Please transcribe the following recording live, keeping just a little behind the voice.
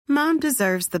Mom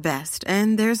deserves the best,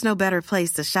 and there's no better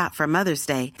place to shop for Mother's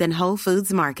Day than Whole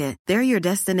Foods Market. They're your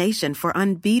destination for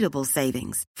unbeatable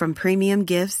savings, from premium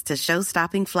gifts to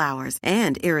show-stopping flowers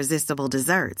and irresistible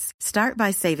desserts. Start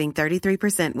by saving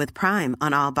 33% with Prime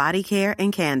on all body care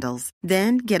and candles.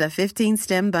 Then get a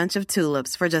 15-stem bunch of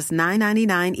tulips for just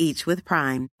 $9.99 each with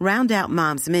Prime. Round out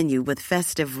Mom's menu with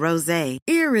festive rosé,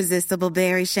 irresistible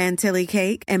berry chantilly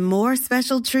cake, and more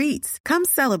special treats. Come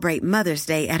celebrate Mother's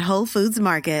Day at Whole Foods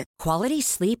Market. Quality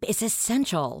sleep is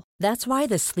essential. That's why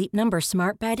the Sleep Number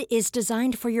Smart Bed is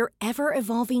designed for your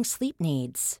ever-evolving sleep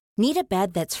needs. Need a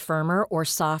bed that's firmer or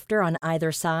softer on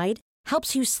either side?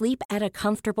 Helps you sleep at a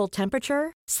comfortable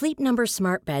temperature? Sleep Number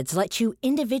Smart Beds let you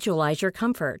individualize your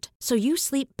comfort, so you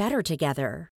sleep better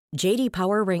together. J.D.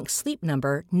 Power ranks Sleep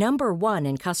Number number 1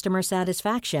 in customer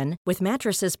satisfaction with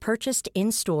mattresses purchased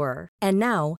in-store. And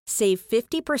now, save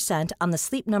 50% on the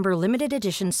Sleep Number Limited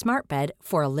Edition Smart Bed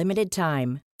for a limited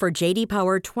time. For J.D.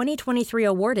 Power 2023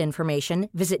 award information,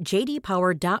 visit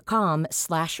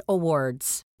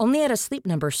jdpower.com/awards. Only at a Sleep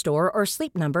Number store or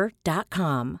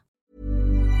sleepnumber.com.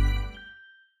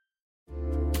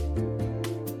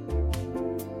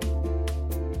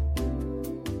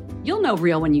 You'll know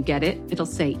real when you get it. It'll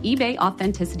say eBay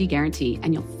Authenticity Guarantee,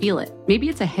 and you'll feel it. Maybe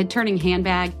it's a head-turning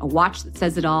handbag, a watch that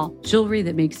says it all, jewelry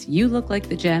that makes you look like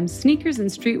the gem, sneakers and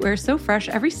streetwear so fresh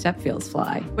every step feels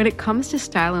fly. When it comes to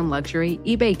style and luxury,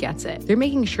 eBay gets it. They're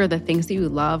making sure the things that you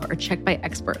love are checked by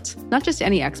experts. Not just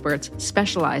any experts,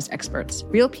 specialized experts.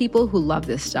 Real people who love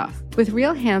this stuff. With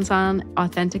real hands-on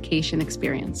authentication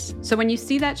experience. So when you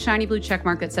see that shiny blue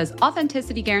checkmark that says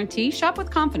Authenticity Guarantee, shop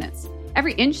with confidence.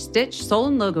 Every inch, stitch, sole,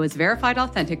 and logo is verified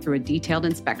authentic through a detailed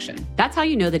inspection. That's how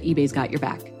you know that eBay's got your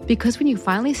back. Because when you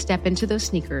finally step into those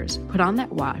sneakers, put on that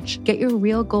watch, get your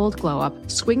real gold glow up,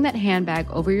 swing that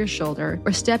handbag over your shoulder,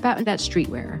 or step out in that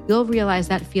streetwear, you'll realize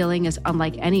that feeling is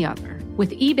unlike any other.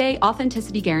 With eBay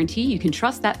Authenticity Guarantee, you can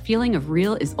trust that feeling of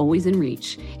real is always in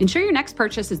reach. Ensure your next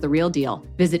purchase is the real deal.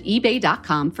 Visit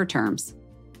ebay.com for terms.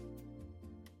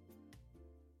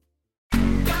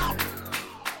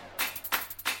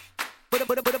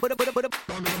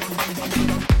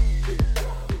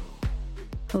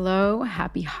 Hello,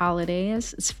 happy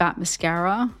holidays. It's Fat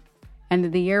Mascara. End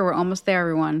of the year. We're almost there,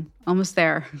 everyone. Almost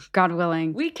there. God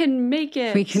willing. We can make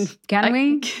it. We can. Can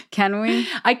we? Can we?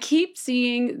 I keep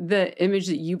seeing the image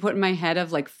that you put in my head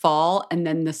of like fall and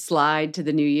then the slide to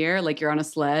the new year. Like you're on a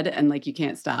sled and like you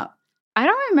can't stop. I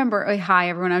don't remember. Oh, hi,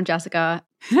 everyone. I'm Jessica.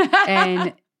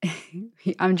 And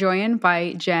I'm joined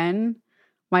by Jen,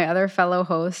 my other fellow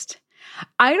host.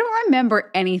 I don't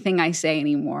remember anything I say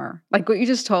anymore. Like what you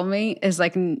just told me is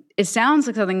like, it sounds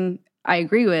like something I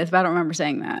agree with, but I don't remember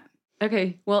saying that.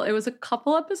 Okay. Well, it was a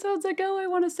couple episodes ago, I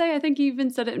want to say. I think you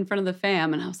even said it in front of the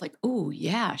fam. And I was like, oh,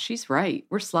 yeah, she's right.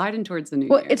 We're sliding towards the new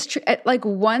year. Well, it's true. Like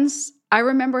once, I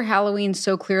remember Halloween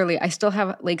so clearly. I still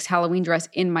have Lake's Halloween dress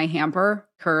in my hamper,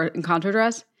 her Encanto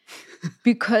dress.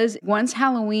 Because once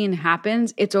Halloween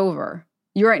happens, it's over.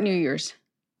 You're at New Year's.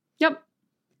 Yep.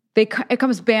 It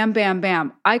comes bam, bam,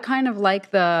 bam. I kind of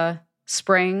like the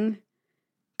spring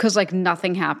because like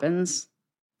nothing happens.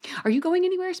 Are you going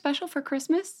anywhere special for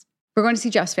Christmas? We're going to see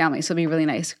Jeff's family, so it'll be really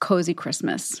nice. Cozy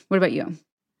Christmas. What about you?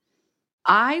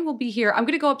 I will be here. I'm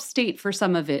going to go upstate for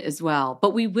some of it as well.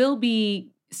 But we will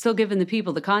be still giving the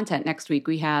people the content next week.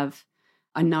 We have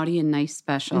a Naughty and Nice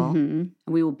special. And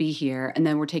we will be here. And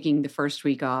then we're taking the first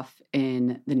week off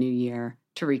in the new year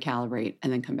to recalibrate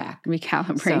and then come back.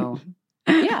 Recalibrate. So,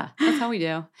 yeah, that's how we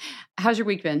do. How's your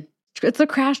week been? It's a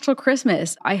crash till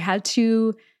Christmas. I had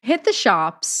to hit the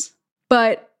shops,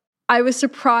 but I was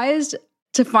surprised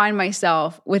to find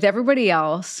myself with everybody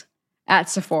else at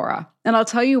Sephora. And I'll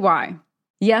tell you why.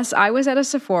 Yes, I was at a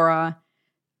Sephora.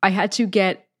 I had to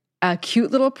get a cute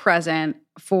little present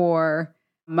for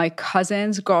my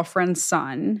cousin's girlfriend's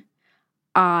son.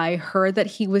 I heard that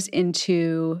he was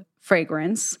into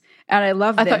fragrance. And I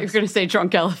love this. I thought you were going to say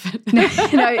drunk elephant.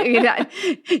 That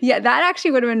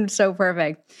actually would have been so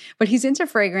perfect. But he's into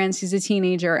fragrance. He's a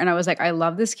teenager. And I was like, I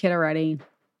love this kid already.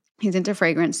 He's into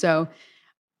fragrance. So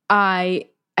I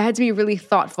had to be really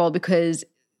thoughtful because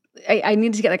I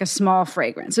needed to get like a small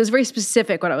fragrance. So it was very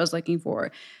specific what I was looking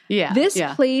for. Yeah. This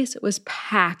place was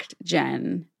packed,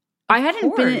 Jen. I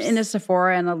hadn't been in a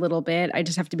Sephora in a little bit. I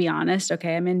just have to be honest.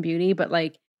 Okay, I'm in beauty, but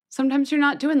like, sometimes you're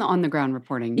not doing the on-the-ground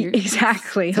reporting.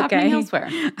 Exactly. It's happening elsewhere.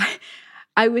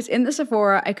 I was in the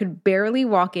Sephora. I could barely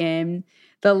walk in.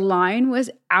 The line was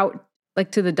out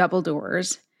like to the double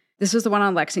doors. This was the one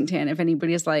on Lexington. If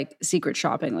anybody's like secret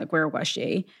shopping, like where was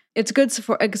she? It's good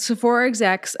Sephora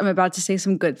execs. I'm about to say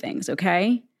some good things,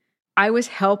 okay? I was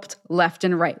helped left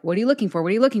and right. What are you looking for? What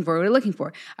are you looking for? What are you looking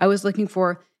for? I was looking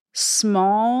for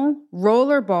small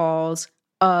roller balls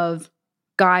of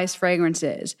guys'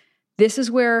 fragrances. This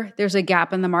is where there's a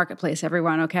gap in the marketplace,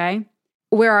 everyone, okay?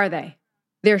 Where are they?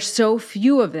 There's so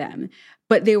few of them,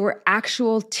 but they were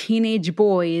actual teenage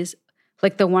boys,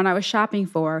 like the one I was shopping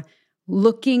for,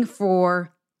 looking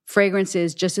for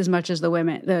fragrances just as much as the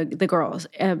women, the girls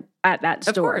at that store.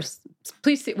 Of course.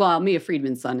 Please see. Well, Mia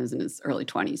Friedman's son is in his early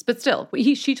 20s, but still,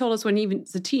 she told us when he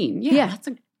was a teen. Yeah. Lots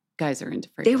of guys are into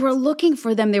fragrances. They were looking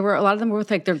for them. A lot of them were with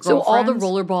like their girlfriends. So all the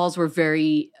rollerballs were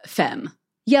very femme.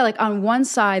 Yeah, like on one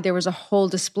side, there was a whole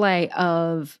display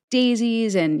of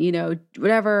daisies and,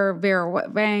 whatever, Vera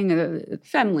Wang.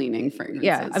 Femme-leaning fragrances.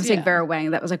 Yeah, I was saying Vera Wang.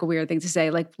 That was like a weird thing to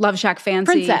say. Like Love Shack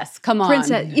Fancy. Princess, come on.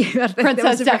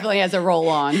 Princess Definitely has a roll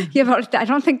on. Yeah, but I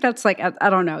don't think that's like,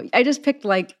 I don't know. I just picked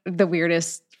like the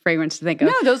weirdest fragrance to think of.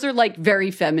 No, those are like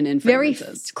very feminine fragrances.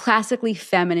 Very classically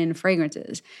feminine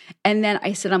fragrances. And then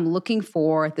I said, I'm looking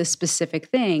for this specific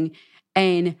thing.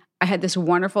 And I had this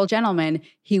wonderful gentleman.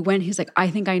 He's like, I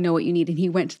think I know what you need. And he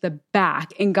went to the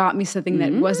back and got me something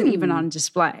that wasn't even on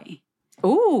display.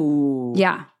 Ooh.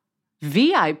 Yeah.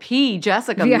 VIP,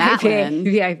 Jessica Matlin.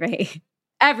 VIP.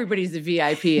 Everybody's a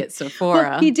VIP at Sephora.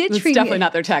 Well, he did treat definitely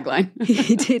not their tagline.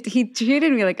 He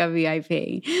treated me like a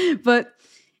VIP. But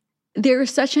there is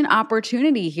such an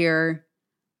opportunity here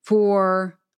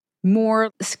for more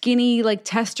skinny, like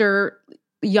tester,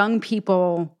 young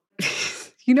people.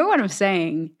 You know what I'm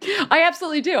saying? I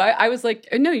absolutely do. I was like,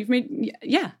 no, you've made,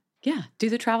 yeah. Do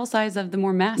the travel size of the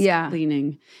more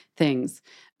mask-leaning things.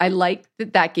 I like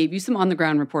that gave you some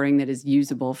on-the-ground reporting that is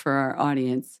usable for our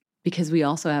audience because we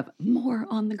also have more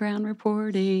on-the-ground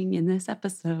reporting in this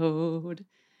episode.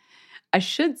 I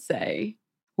should say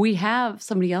we have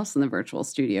somebody else in the virtual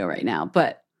studio right now,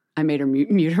 but I made her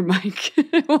mute her mic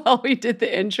while we did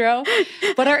the intro.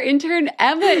 But our intern,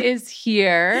 Emma, is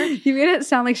here. You made it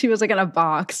sound like she was like in a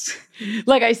box.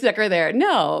 Like I stuck her there.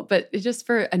 No, but just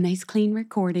for a nice, clean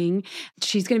recording.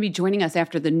 She's going to be joining us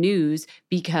after the news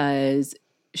because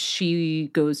she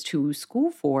goes to school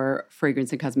for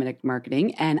fragrance and cosmetic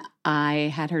marketing. And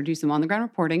I had her do some on-the-ground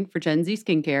reporting for Gen Z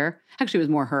Skincare. Actually, it was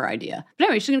more her idea. But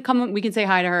anyway, she's going to come. We can say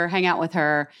hi to her, hang out with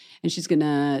her, and she's going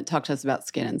to talk to us about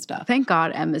skin and stuff. Thank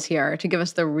God Emma's here to give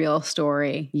us the real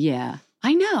story. Yeah.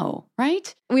 I know,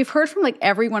 right? We've heard from like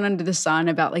everyone under the sun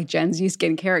about like Gen Z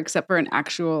skincare except for an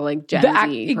actual like Gen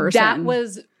Z person. That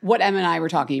was what Emma and I were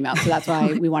talking about. So that's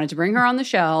why we wanted to bring her on the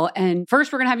show. And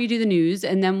first we're going to have you do the news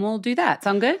and then we'll do that.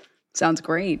 Sound good? Sounds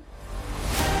great.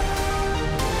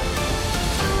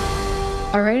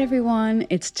 All right, everyone.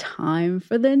 It's time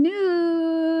for the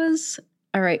news.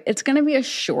 All right. It's going to be a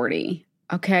shorty.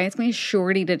 Okay. It's going to be a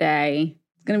shorty today.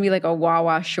 It's going to be like a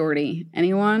Wawa shorty.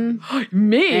 Anyone?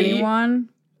 Me? Anyone?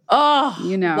 Oh,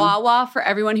 Wawa, for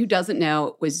everyone who doesn't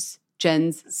know, was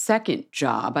Jen's second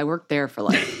job. I worked there for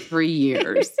like 3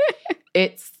 years.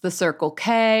 It's the Circle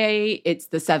K. It's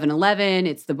the 7-Eleven.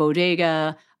 It's the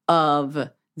bodega of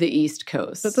the East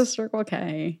Coast. That's a Circle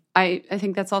K. I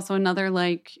think that's also another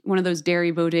like one of those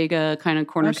dairy bodega kind of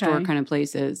corner store kind of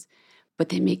places. But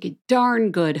they make a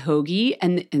darn good hoagie,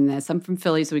 and that's, I'm from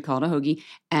Philly, so we call it a hoagie,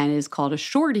 and it is called a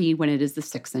shorty when it is the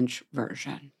 6-inch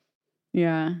version.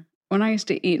 Yeah. When I used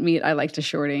to eat meat, I liked a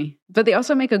shorty. But they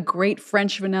also make a great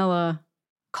French vanilla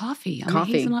coffee.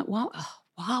 Hazelnut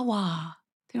Wawa.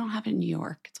 They don't have it in New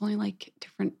York. It's only like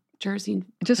different Jersey.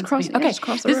 Just cross the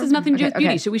this room. is nothing to do with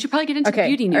beauty, so we should probably get into the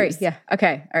beauty news. All right, yeah.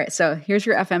 Okay. All right. So here's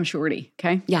your FM shorty.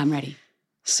 Okay. Yeah, I'm ready.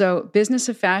 So Business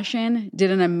of Fashion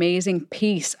did an amazing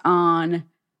piece on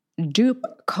dupe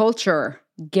culture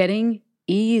getting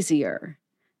easier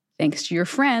thanks to your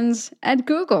friends at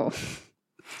Google.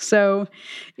 So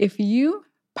if you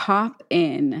pop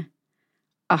in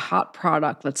a hot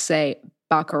product, let's say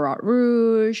Baccarat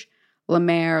Rouge, La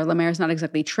Mer is not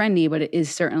exactly trendy, but it is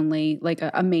certainly like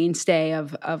a mainstay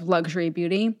of luxury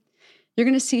beauty, you're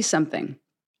going to see something.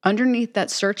 Underneath that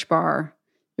search bar,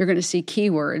 you're going to see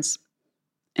keywords.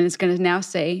 And it's going to now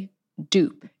say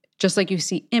dupe, just like you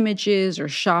see images or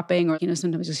shopping, or,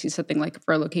 sometimes you see something like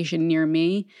for a location near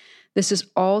me. This is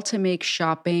all to make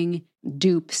shopping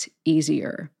dupes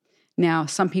easier. Now,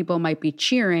 some people might be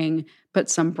cheering, but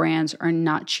some brands are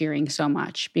not cheering so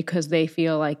much because they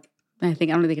feel like, I don't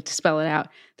think get to spell it out,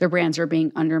 their brands are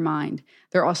being undermined.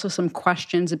 There are also some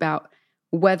questions about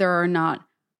whether or not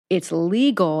it's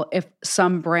legal if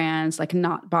some brands, like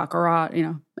not Baccarat,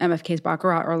 MFK's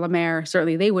Baccarat or La Mer,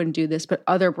 certainly they wouldn't do this, but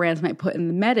other brands might put in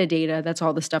the metadata, that's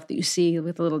all the stuff that you see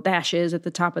with the little dashes at the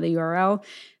top of the URL.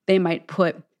 They might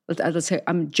put, let's say,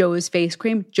 Joe's face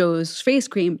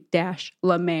cream dash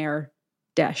La Mer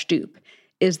dash dupe.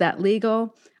 Is that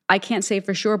legal? I can't say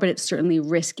for sure, but it's certainly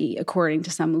risky, according to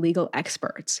some legal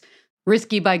experts.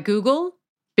 Risky by Google?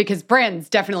 Because brands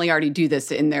definitely already do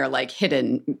this in their like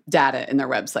hidden data in their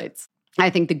websites. I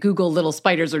think the Google little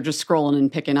spiders are just scrolling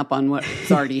and picking up on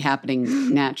what's already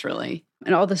happening naturally.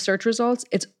 And all the search results,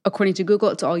 it's according to Google,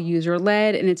 it's all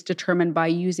user-led, and it's determined by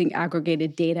using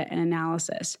aggregated data and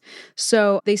analysis.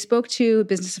 So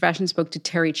Business of Fashion spoke to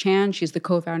Terry Chan. She's the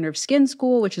co-founder of Skin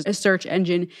School, which is a search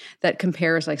engine that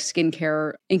compares like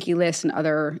skincare, Inky List, and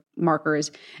other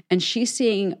markers. And she's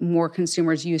seeing more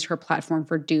consumers use her platform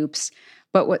for dupes.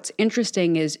 But what's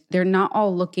interesting is they're not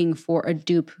all looking for a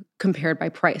dupe compared by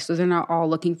price. So they're not all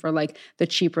looking for like the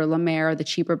cheaper La Mer, the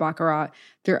cheaper Baccarat.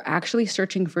 They're actually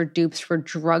searching for dupes for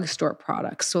drugstore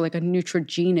products. So like a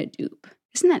Neutrogena dupe.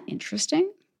 Isn't that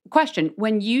interesting? Question,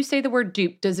 when you say the word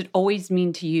dupe, does it always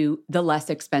mean to you the less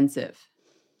expensive?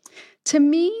 To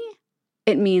me,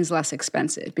 it means less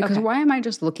expensive because why am I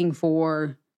just looking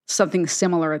for something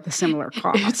similar at the similar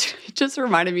cost? It just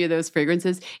reminded me of those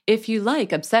fragrances. If you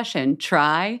like Obsession,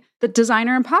 try the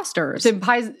Designer Imposters.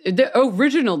 The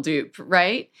original dupe,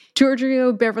 right?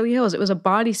 Giorgio Beverly Hills. It was a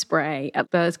body spray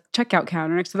at the checkout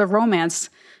counter next to the romance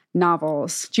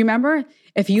novels. Do you remember?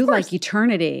 If you like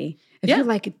Eternity, if you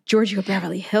like Giorgio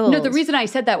Beverly Hills. No, the reason I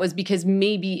said that was because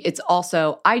maybe it's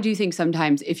also, I do think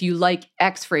sometimes if you like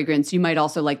X fragrance, you might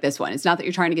also like this one. It's not that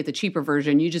you're trying to get the cheaper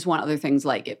version. You just want other things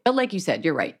like it. But like you said,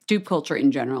 you're right. Dupe culture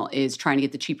in general is trying to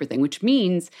get the cheaper thing, which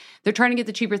means they're trying to get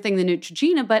the cheaper thing than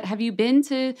Neutrogena. But have you been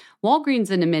to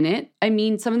Walgreens in a minute? I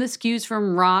mean, some of the SKUs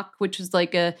from Rock, which is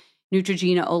like a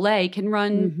Neutrogena Olay, can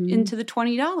run into the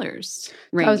 $20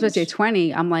 range. I was about to say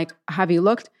 20. I'm like, have you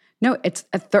looked? No, it's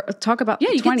talk about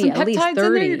 20, you get some at least 30.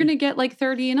 In there, you're going to get like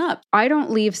 30 and up. I don't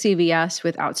leave CVS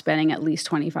without spending at least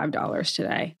 $25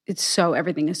 today.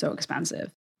 Everything is so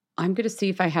expensive. I'm going to see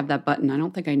if I have that button. I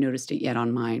don't think I noticed it yet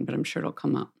on mine, but I'm sure it'll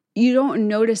come up. You don't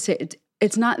notice it.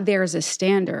 It's not there as a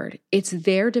standard. It's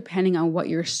there depending on what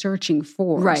you're searching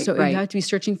for. Right, so you have to be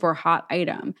searching for a hot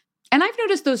item. And I've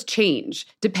noticed those change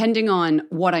depending on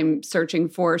what I'm searching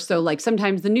for. So like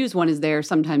sometimes the news one is there,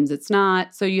 sometimes it's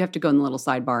not. So you have to go in the little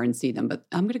sidebar and see them. But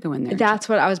I'm going to go in there. That's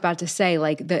what I was about to say.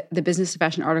 Like the Business of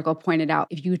Fashion article pointed out,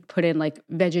 if you put in like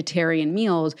vegetarian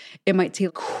meals, it might say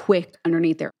quick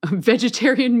underneath there. A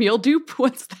vegetarian meal dupe?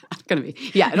 What's that going to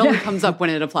be? Yeah, it only comes up when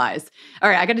it applies. All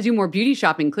right, I got to do more beauty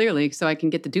shopping clearly so I can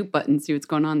get the dupe button and see what's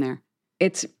going on there.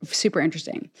 It's super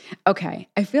interesting. Okay,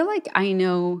 I feel like I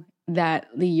know that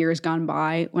the year's gone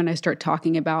by when I start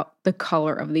talking about the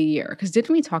color of the year. Because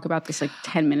didn't we talk about this like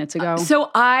 10 minutes ago?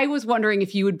 So I was wondering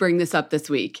if you would bring this up this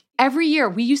week. Every year,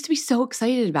 we used to be so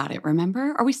excited about it,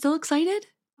 remember? Are we still excited?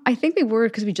 I think we were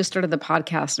because we just started the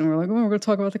podcast and we're like, oh, we're going to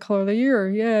talk about the color of the year.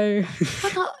 Yay.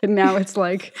 And now it's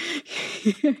like...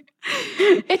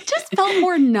 It just felt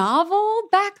more novel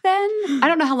back then. I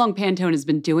don't know how long Pantone has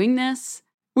been doing this.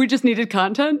 We just needed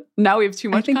content. Now we have too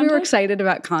much content. I think we were excited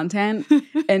about content,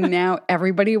 and now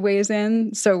everybody weighs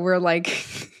in. So we're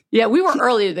like... Yeah, we were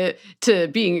early to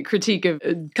being a critique of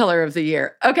color of the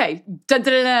year. Okay,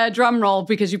 drum roll,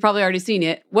 because you've probably already seen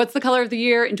it. What's the color of the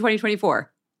year in 2024?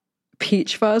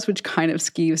 Peach fuzz, which kind of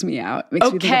skeeves me out.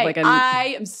 Makes me think of like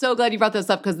I am so glad you brought this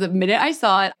up because the minute I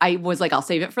saw it, I was like, I'll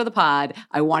save it for the pod.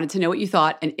 I wanted to know what you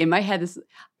thought. And in my head,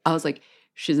 I was like,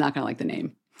 she's not going to like the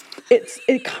name.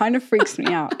 It kind of freaks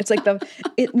me out. It's like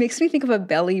it makes me think of a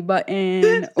belly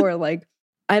button or like,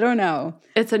 I don't know.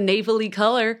 It's a navy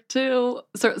color too.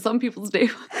 So some people's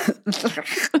navel.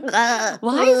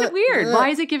 Why is it weird? Why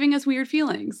is it giving us weird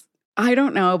feelings? I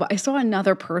don't know, but I saw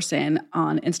another person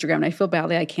on Instagram and I feel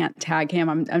badly I can't tag him.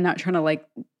 I'm not trying to like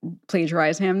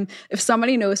plagiarize him. If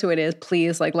somebody knows who it is,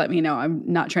 please like let me know. I'm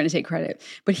not trying to take credit.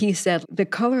 But he said the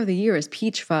color of the year is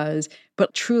peach fuzz,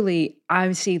 but truly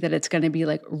I see that it's going to be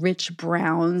like rich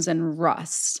browns and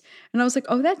rust. And I was like,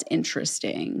 oh, that's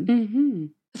interesting. Mm-hmm.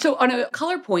 So on a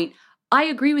color point, I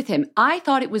agree with him. I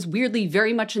thought it was weirdly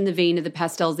very much in the vein of the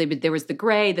pastels. There was the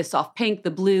gray, the soft pink,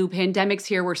 the blue. Pandemics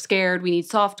here, we're scared. We need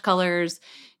soft colors,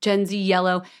 Gen Z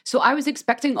yellow. So I was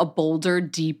expecting a bolder,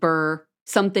 deeper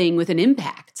something with an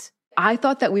impact. I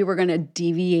thought that we were going to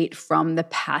deviate from the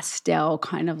pastel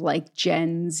kind of like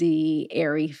Gen Z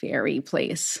airy-fairy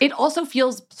place. It also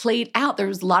feels played out. There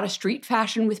was a lot of street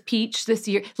fashion with peach this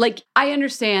year. Like, I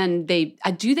understand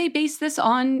do they base this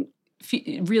on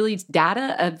really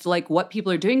data of like what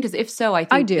people are doing? Because if so, I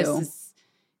think this is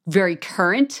very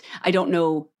current. I don't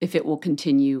know if it will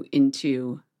continue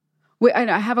into... Wait,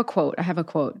 I have a quote. I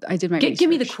did my research. Give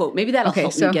me the quote. Maybe that'll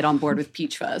help me get on board with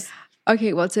peach fuzz.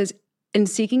 Okay, well, it says, In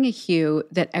seeking a hue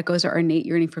that echoes our innate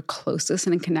yearning for closeness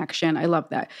and connection, I love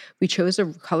that. We chose a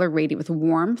color radiant with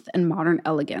warmth and modern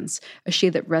elegance, a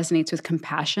shade that resonates with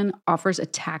compassion, offers a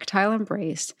tactile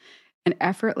embrace, and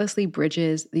effortlessly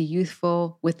bridges the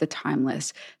youthful with the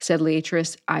timeless, said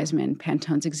Leatrice Eisman,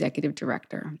 Pantone's executive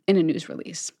director, in a news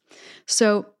release.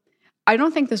 So I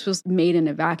don't think this was made in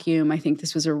a vacuum. I think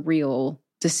this was a real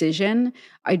decision.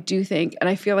 I do think, and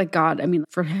I feel like God, I mean,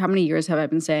 for how many years have I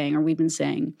been saying, or we've been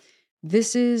saying,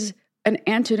 this is an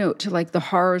antidote to like the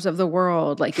horrors of the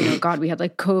world. Like, you know, God, we had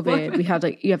like COVID, we had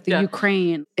like, you have the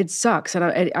Ukraine. It sucks.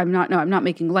 And I'm not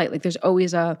making light. Like there's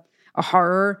always a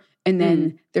horror and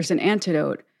then there's an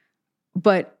antidote.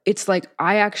 But it's like,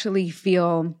 I actually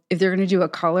feel if they're going to do a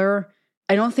color,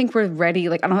 I don't think we're ready.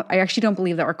 Like, I actually don't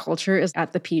believe that our culture is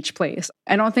at the peach place.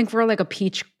 I don't think we're like a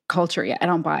peach culture yet. I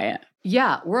don't buy it.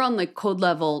 Yeah. We're on like code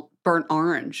level burnt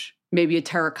orange. Maybe a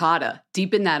terracotta.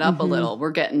 Deepen that up a little.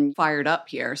 We're getting fired up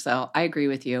here. So I agree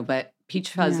with you. But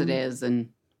peach fuzz it is, and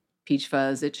peach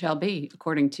fuzz it shall be,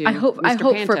 according to I hope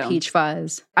Pantone. for peach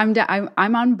fuzz. I'm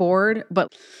on board,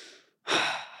 but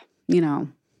you know,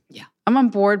 I'm on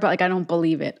board, but like I don't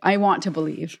believe it. I want to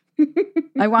believe.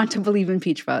 I want to believe in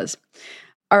peach fuzz.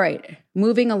 All right,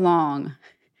 moving along.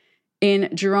 In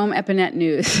Jerome Epinette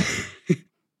news,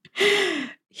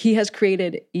 he has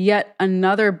created yet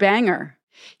another banger.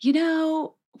 You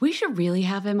know, we should really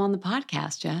have him on the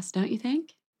podcast, Jess, don't you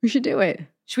think? We should do it.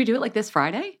 Should we do it like this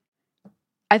Friday?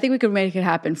 I think we could make it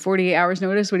happen. 48 hours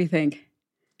notice. What do you think?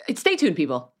 Stay tuned,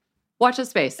 people. Watch this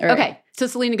space. Right. Okay, so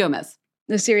Selena Gomez.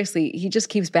 No, seriously, he just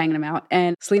keeps banging them out.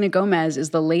 And Selena Gomez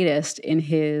is the latest in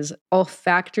his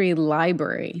olfactory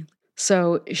library.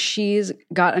 So she's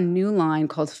got a new line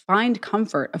called Find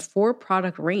Comfort, a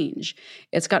 4-product range.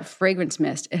 It's got fragrance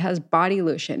mist. It has body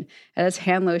lotion. It has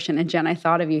hand lotion. And Jen, I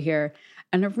thought of you here.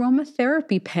 An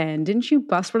aromatherapy pen. Didn't you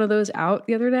bust one of those out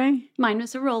the other day? Mine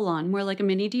was a roll-on, more like a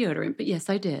mini deodorant, but yes,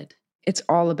 I did. It's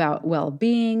all about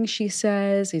well-being, she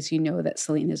says. As you know, that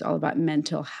Selena is all about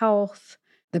mental health.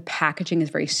 The packaging is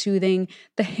very soothing.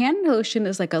 The hand lotion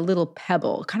is like a little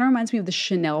pebble. Kind of reminds me of the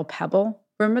Chanel Pebble.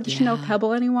 Remember the Chanel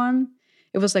Pebble, anyone?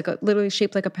 It was like literally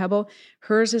shaped like a pebble.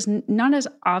 Hers is not as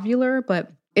ovular,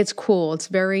 but it's cool. It's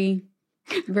very,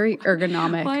 very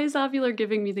ergonomic. Why is ovular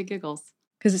giving me the giggles?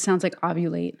 Because it sounds like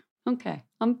ovulate. Okay.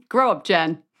 Grow up,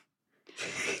 Jen.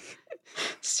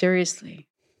 Seriously.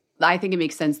 I think it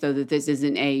makes sense, though, that this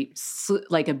isn't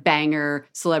like a banger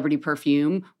celebrity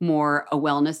perfume, more a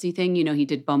wellnessy thing. You know, he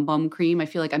did Bum Bum Cream. I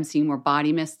feel like I'm seeing more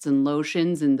body mists and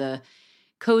lotions and the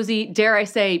cozy, dare I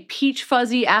say, peach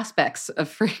fuzzy aspects of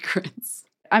fragrance.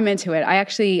 I'm into it. I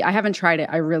haven't tried it.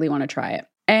 I really want to try it.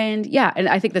 And yeah, and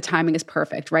I think the timing is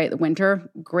perfect, right? The winter,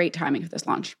 great timing for this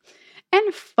launch.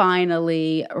 And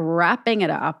finally, wrapping it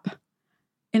up,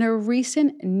 in a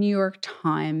recent New York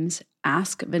Times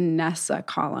Ask Vanessa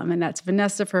column, and that's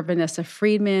Vanessa for Vanessa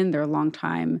Friedman, their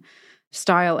longtime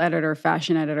style editor,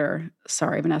 fashion editor.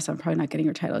 Sorry, Vanessa, I'm probably not getting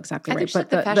your title exactly right. But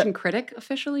the fashion critic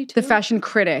officially, too? The fashion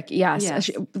critic,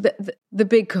 yes. The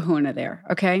big kahuna there,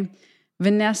 okay?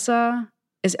 Vanessa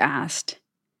is asked,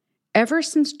 ever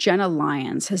since Jenna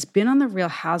Lyons has been on The Real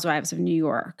Housewives of New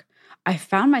York, I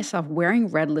found myself wearing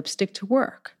red lipstick to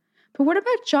work. But what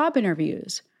about job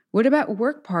interviews? What about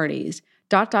work parties? ...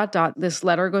 This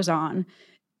letter goes on.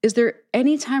 Is there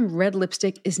any time red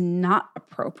lipstick is not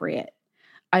appropriate?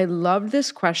 I loved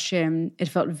this question. It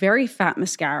felt very fat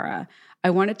mascara. I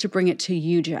wanted to bring it to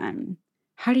you, Jen.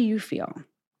 How do you feel?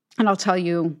 And I'll tell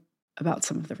you about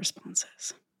some of the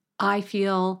responses. I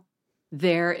feel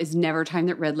there is never a time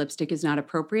that red lipstick is not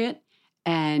appropriate.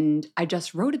 And I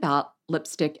just wrote about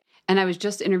lipstick. And I was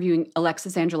just interviewing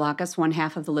Alexis Angelakis, one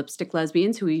half of the Lipstick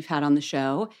Lesbians, who we've had on the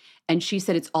show. And she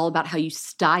said it's all about how you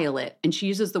style it. And she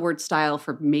uses the word style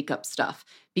for makeup stuff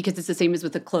because it's the same as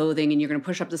with the clothing. And you're going to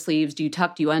push up the sleeves. Do you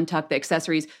tuck? Do you untuck the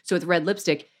accessories? So with red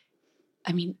lipstick,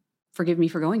 I mean, forgive me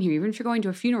for going here. Even if you're going to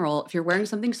a funeral, if you're wearing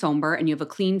something somber and you have a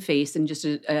clean face and just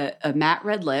a matte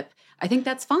red lip, I think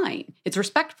that's fine. It's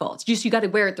respectful. It's just you got to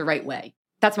wear it the right way.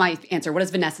 That's my answer. What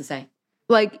does Vanessa say?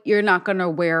 Like, you're not going to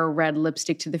wear red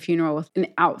lipstick to the funeral with an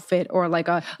outfit or like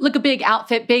a big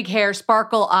outfit, big hair,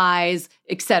 sparkle eyes,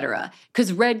 etc.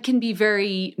 Because red can be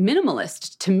very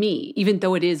minimalist to me, even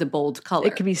though it is a bold color.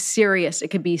 It could be serious. It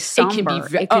could be somber.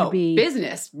 It could be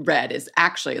business red is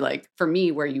actually like, for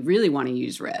me, where you really want to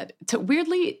use red.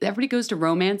 Weirdly, everybody goes to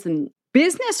romance and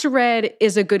business red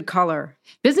is a good color.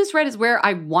 Business red is where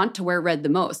I want to wear red the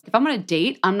most. If I'm on a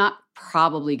date, I'm not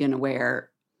probably going to wear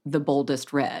the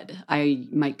boldest red. I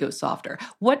might go softer.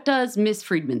 What does Miss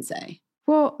Friedman say?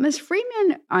 Well, Miss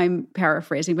Friedman, I'm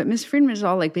paraphrasing, but Miss Friedman is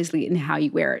all like basically in how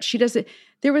you wear it. She does it.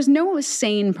 There was no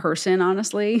sane person,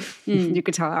 honestly. You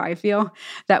could tell how I feel.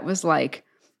 That was like,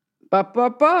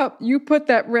 you put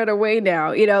that red away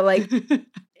now. Like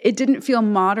it didn't feel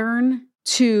modern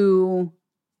to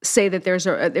say that there's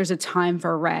a time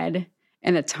for red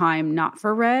and a time not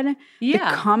for red.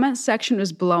 Yeah. The comment section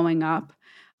was blowing up.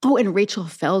 Oh, and Rachel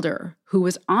Felder, who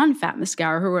was on Fat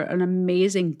Mascara, who wrote an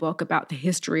amazing book about the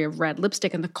history of red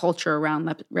lipstick and the culture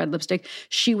around red lipstick.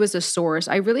 She was a source.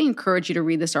 I really encourage you to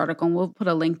read this article, and we'll put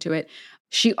a link to it.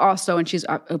 She also, and she's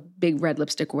a big red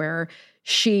lipstick wearer,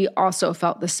 she also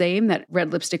felt the same, that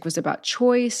red lipstick was about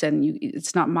choice, and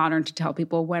it's not modern to tell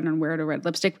people when and where to red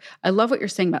lipstick. I love what you're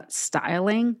saying about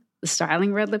styling, the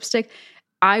styling red lipstick.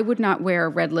 I would not wear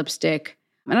red lipstick.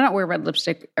 And I don't wear red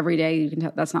lipstick every day. You can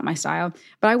tell that's not my style.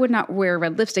 But I would not wear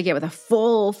red lipstick yet with a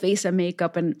full face of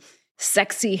makeup and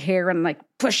sexy hair and like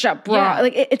push-up bra. Yeah.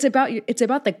 Like it's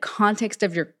about the context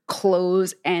of your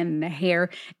clothes and the hair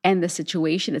and the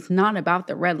situation. It's not about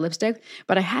the red lipstick.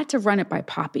 But I had to run it by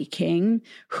Poppy King,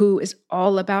 who is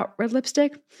all about red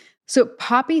lipstick. So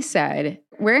Poppy said,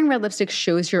 wearing red lipstick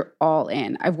shows you're all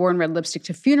in. I've worn red lipstick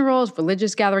to funerals,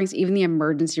 religious gatherings, even the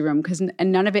emergency room,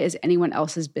 and none of it is anyone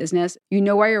else's business. You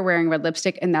know why you're wearing red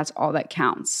lipstick, and that's all that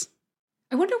counts.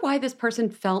 I wonder why this person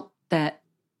felt that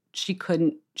she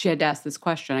had to ask this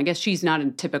question. I guess she's not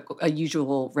a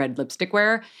usual red lipstick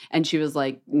wearer, and she was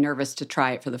like nervous to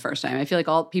try it for the first time. I feel like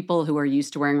all people who are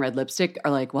used to wearing red lipstick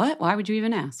are like, what? Why would you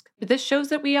even ask? But this shows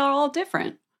that we are all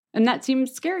different, and that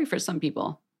seems scary for some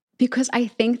people. Because I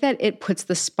think that it puts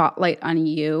the spotlight on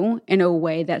you in a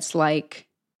way that's like,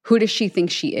 who does she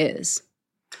think she is?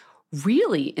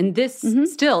 Really?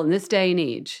 Still in this day and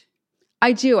age?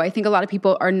 I do. I think a lot of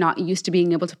people are not used to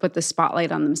being able to put the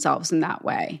spotlight on themselves in that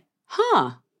way.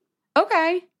 Huh.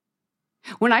 Okay.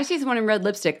 When I see someone in red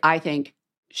lipstick, I think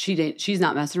she's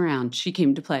not messing around. She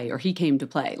came to play, or he came to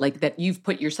play. Like that you've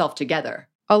put yourself together.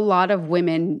 A lot of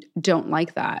women don't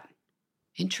like that.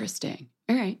 Interesting.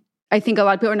 All right. I think a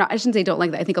lot of people are not, I shouldn't say don't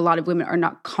like that. I think a lot of women are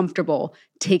not comfortable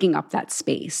taking up that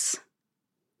space.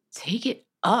 Take it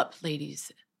up, ladies.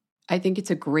 I think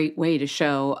it's a great way to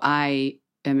show I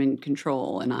am in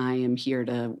control and I am here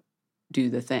to do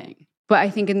the thing. But I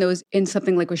think in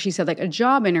something like what she said, like a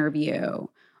job interview,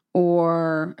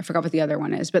 or I forgot what the other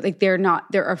one is, but like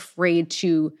they're afraid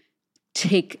to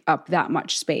take up that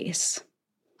much space.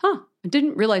 Huh. I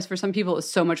didn't realize for some people it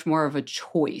was so much more of a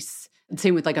choice.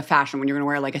 Same with like a fashion, when you're going to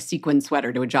wear like a sequin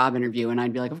sweater to a job interview. And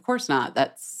I'd be like, of course not.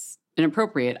 That's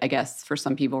inappropriate. I guess for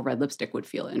some people, red lipstick would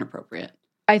feel inappropriate.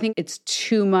 I think it's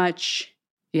too much.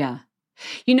 Yeah.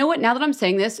 You know what? Now that I'm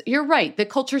saying this, you're right. The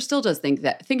culture still does think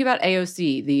that. Think about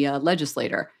AOC, the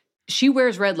legislator. She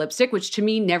wears red lipstick, which to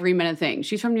me never even a thing.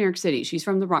 She's from New York City. She's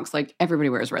from the Bronx. Like everybody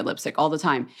wears red lipstick all the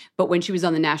time. But when she was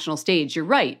on the national stage, you're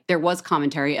right. There was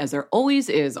commentary, as there always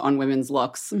is on women's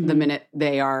looks, the minute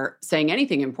they are saying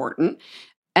anything important.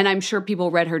 And I'm sure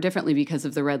people read her differently because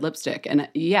of the red lipstick. And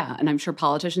and I'm sure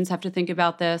politicians have to think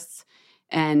about this,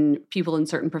 and people in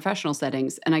certain professional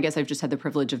settings. And I guess I've just had the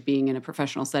privilege of being in a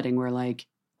professional setting where like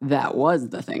that was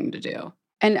the thing to do.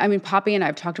 And I mean, Poppy and I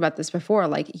have talked about this before.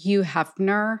 Like Hugh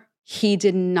Hefner, he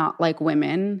did not like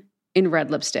women in red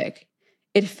lipstick.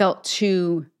 It felt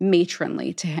too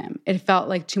matronly to him. It felt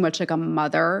like too much like a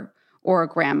mother or a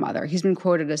grandmother. He's been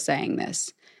quoted as saying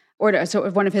this. So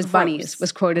one of his bunnies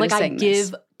was quoted as saying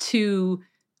this. Like I give to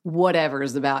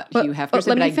whatever's about Hugh Hefner.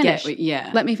 Let me finish.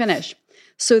 Let me finish.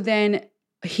 So then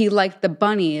he liked the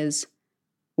bunnies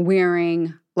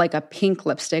wearing like a pink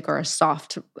lipstick or a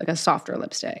softer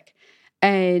lipstick.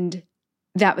 And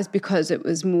that was because it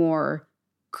was more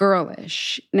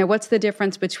girlish. Now, what's the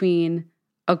difference between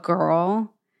a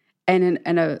girl and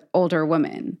an older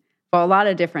woman? Well, a lot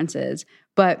of differences,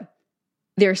 but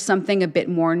there's something a bit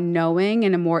more knowing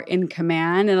and a more in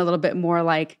command and a little bit more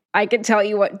like, I can tell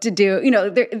you what to do,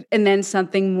 and then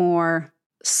something more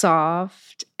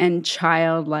soft and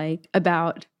childlike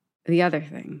about the other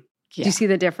thing. Yeah. Do you see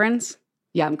the difference?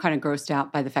 Yeah, I'm kind of grossed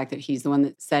out by the fact that he's the one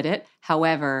that said it.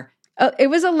 However,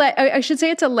 it was I should say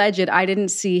it's alleged. I didn't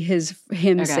see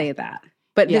him say that,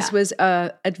 but this was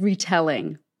a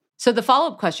retelling. So the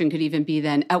follow-up question could even be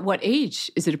then, at what age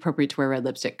is it appropriate to wear red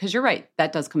lipstick? Because you're right,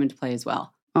 that does come into play as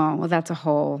well. Oh, well, that's a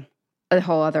whole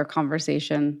other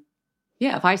conversation.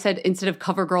 Yeah, if I said instead of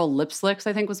CoverGirl lip slicks,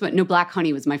 I think Black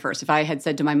Honey was my first. If I had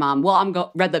said to my mom,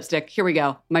 well, red lipstick, here we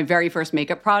go, my very first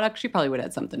makeup product, she probably would have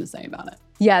had something to say about it.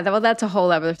 Yeah, well, that's a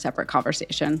whole other separate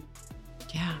conversation.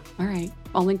 Yeah, all right.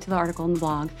 I'll link to the article in the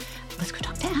blog. Let's go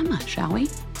talk to Emma, shall we?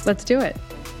 Let's do it.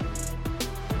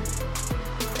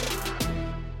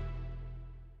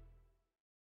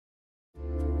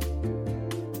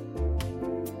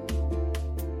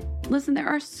 Listen, there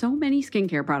are so many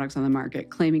skincare products on the market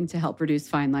claiming to help reduce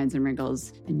fine lines and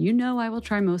wrinkles, and you know I will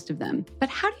try most of them. But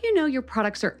how do you know your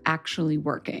products are actually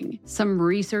working? Some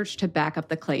research to back up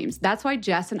the claims. That's why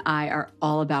Jess and I are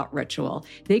all about Ritual.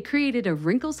 They created a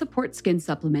wrinkle support skin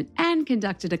supplement and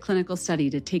conducted a clinical study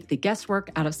to take the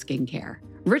guesswork out of skincare.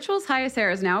 Ritual's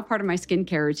Hyacera is now a part of my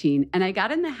skincare routine, and I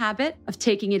got in the habit of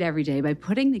taking it every day by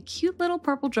putting the cute little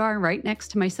purple jar right next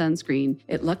to my sunscreen.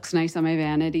 It looks nice on my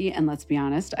vanity, and let's be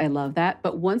honest, I love that.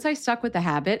 But once I stuck with the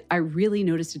habit, I really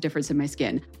noticed a difference in my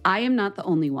skin. I am not the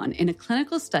only one. In a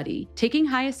clinical study, taking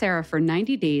Hyacera for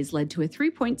 90 days led to a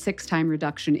 3.6 time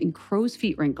reduction in crow's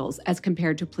feet wrinkles as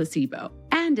compared to placebo.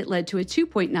 And it led to a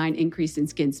 2.9 increase in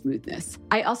skin smoothness.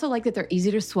 I also like that they're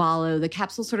easy to swallow. The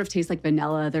capsules sort of taste like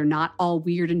vanilla. They're not all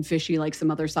weird and fishy like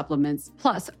some other supplements.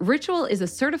 Plus, Ritual is a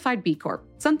certified B Corp,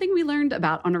 something we learned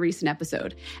about on a recent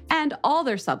episode. And all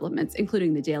their supplements,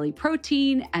 including the daily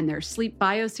protein and their Sleep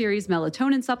Bio Series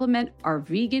melatonin supplement, are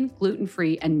vegan,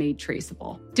 gluten-free, and made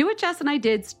traceable. Do what Jess and I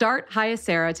did. Start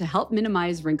Hyacera to help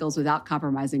minimize wrinkles without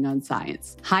compromising on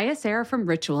science. Hyacera from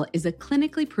Ritual is a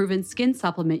clinically proven skin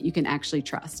supplement you can actually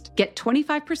trust. Get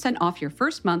 25% off your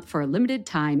first month for a limited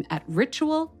time at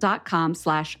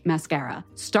ritual.com/mascara.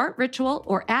 Start Ritual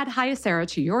or add Hyacera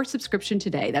to your subscription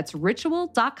today. That's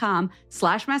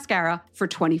ritual.com/mascara for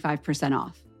 25%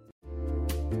 off.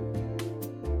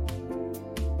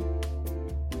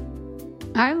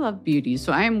 I love beauty,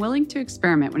 so I am willing to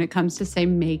experiment when it comes to, say,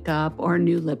 makeup or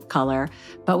new lip color.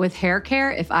 But with hair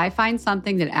care, if I find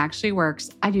something that actually works,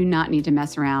 I do not need to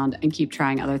mess around and keep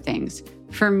trying other things.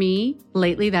 For me,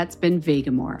 lately that's been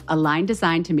Vegamore, a line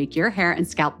designed to make your hair and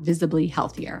scalp visibly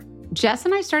healthier. Jess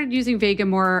and I started using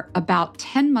Vegamore about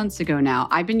 10 months ago now.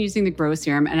 I've been using the Grow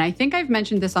Serum, and I think I've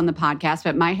mentioned this on the podcast,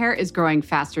 but my hair is growing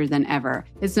faster than ever.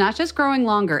 It's not just growing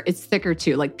longer, it's thicker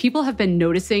too. Like, people have been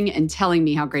noticing and telling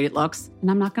me how great it looks. And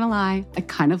I'm not gonna lie, I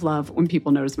kind of love when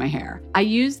people notice my hair. I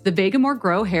use the Vegamore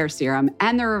Grow Hair Serum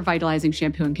and their revitalizing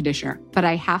shampoo and conditioner, but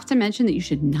I have to mention that you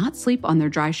should not sleep on their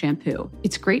dry shampoo.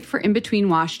 It's great for in-between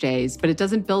wash days, but it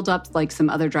doesn't build up like some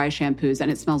other dry shampoos, and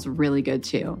it smells really good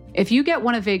too. If you get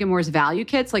one of Vegamore's value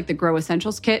kits, like the Grow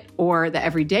Essentials kit or the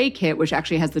Everyday kit, which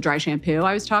actually has the dry shampoo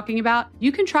I was talking about,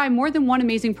 you can try more than one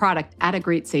amazing product at a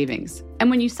great savings. And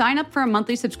when you sign up for a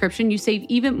monthly subscription, you save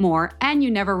even more, and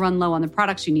you never run low on the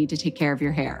products you need to take care of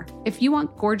your hair. If you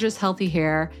want gorgeous, healthy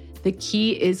hair, the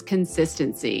key is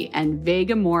consistency, and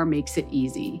Vegamore makes it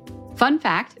easy. Fun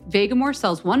fact, Vegamore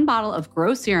sells one bottle of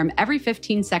Grow Serum every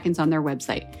 15 seconds on their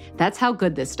website. That's how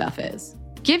good this stuff is.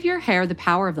 Give your hair the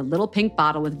power of the little pink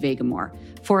bottle with Vegamore.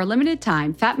 For a limited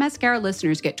time, Fat Mascara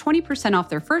listeners get 20% off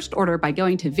their first order by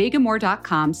going to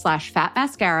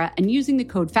vegamore.com/fatmascara and using the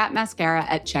code FATMASCARA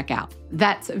at checkout.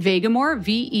 That's Vegamore,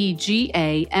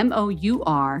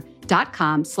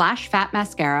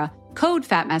 vegamore.com/fatmascara, code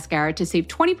FATMASCARA to save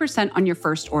 20% on your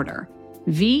first order.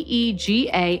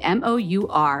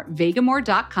 VEGAMOUR,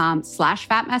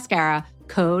 vegamore.com/fatmascara,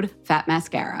 code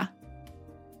FATMASCARA.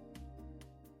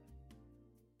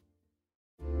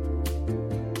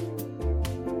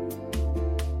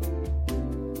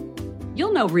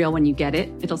 You'll know real when you get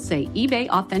it. It'll say eBay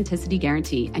Authenticity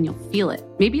Guarantee, and you'll feel it.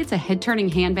 Maybe it's a head-turning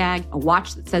handbag, a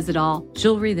watch that says it all,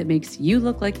 jewelry that makes you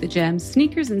look like the gems,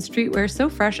 sneakers and streetwear so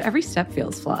fresh every step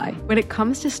feels fly. When it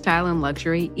comes to style and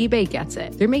luxury, eBay gets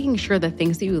it. They're making sure the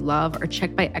things that you love are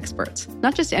checked by experts.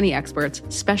 Not just any experts,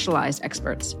 specialized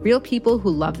experts. Real people who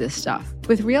love this stuff.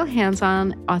 With real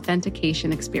hands-on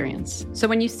authentication experience. So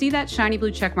when you see that shiny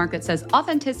blue checkmark that says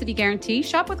Authenticity Guarantee,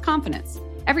 shop with confidence.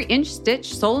 Every inch,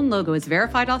 stitch, sole, and logo is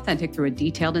verified authentic through a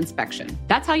detailed inspection.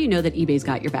 That's how you know that eBay's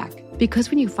got your back.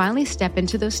 Because when you finally step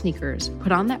into those sneakers,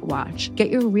 put on that watch, get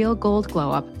your real gold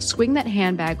glow up, swing that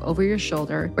handbag over your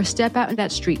shoulder, or step out in that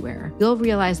streetwear, you'll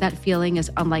realize that feeling is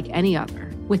unlike any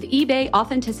other. With eBay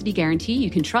Authenticity Guarantee,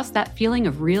 you can trust that feeling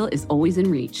of real is always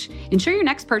in reach. Ensure your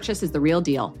next purchase is the real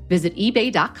deal. Visit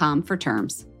ebay.com for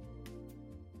terms.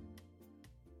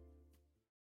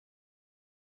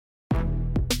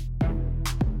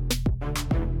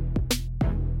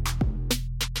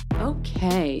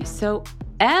 Okay, so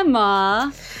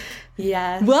Emma.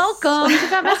 Yes. Welcome to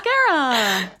Fat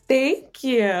Mascara. Thank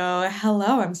you.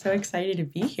 Hello, I'm so excited to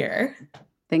be here.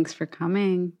 Thanks for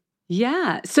coming.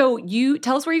 Yeah. So you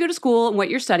tell us where you go to school and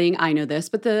what you're studying. I know this,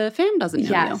 but the fam doesn't know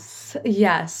you.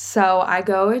 Yes. So I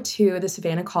go to the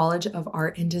Savannah College of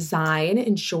Art and Design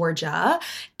in Georgia,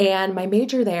 and my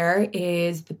major there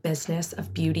is the business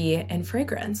of beauty and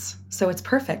fragrance. So it's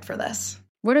perfect for this.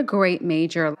 What a great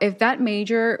major. If that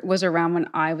major was around when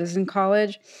I was in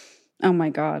college, oh my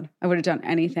God, I would have done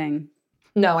anything.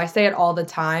 No, I say it all the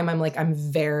time. I'm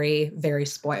very, very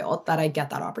spoiled that I get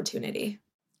that opportunity.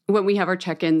 When we have our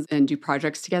check-ins and do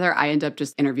projects together, I end up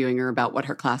just interviewing her about what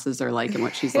her classes are like and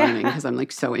what she's learning because I'm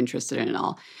like so interested in it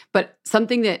all. But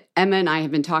something that Emma and I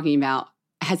have been talking about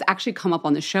has actually come up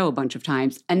on the show a bunch of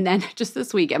times. And then just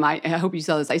this week, Emma, I hope you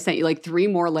saw this, I sent you like 3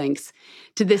 more links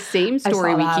to this same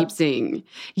story we keep seeing.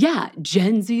 Yeah,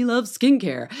 Gen Z loves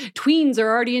skincare. Tweens are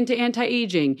already into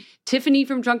anti-aging. Tiffany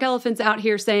from Drunk Elephant's out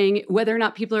here saying whether or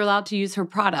not people are allowed to use her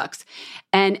products.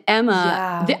 And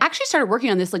Emma, they actually started working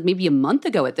on this like maybe a month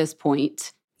ago at this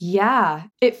point. Yeah,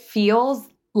 it feels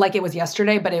like it was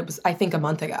yesterday, but it was, I think, a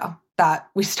month ago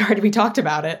that we talked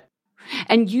about it.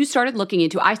 And you started looking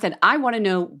into, I said, I want to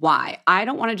know why. I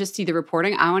don't want to just see the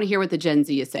reporting. I want to hear what the Gen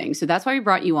Z is saying. So that's why we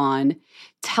brought you on.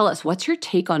 Tell us, what's your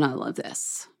take on all of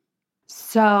this?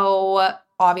 So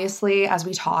obviously, as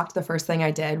we talked, the first thing I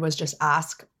did was just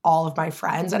ask all of my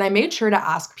friends. And I made sure to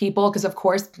ask people because, of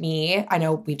course, I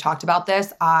know we talked about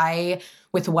this.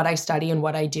 With what I study and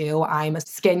what I do, I'm a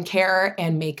skincare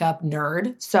and makeup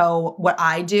nerd. So what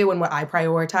I do and what I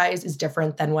prioritize is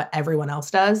different than what everyone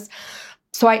else does.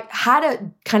 So I had a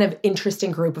kind of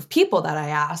interesting group of people that I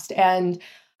asked, and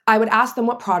I would ask them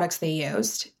what products they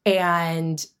used.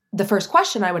 And the first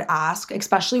question I would ask,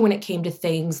 especially when it came to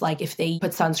things like if they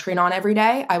put sunscreen on every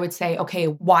day, I would say, okay,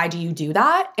 why do you do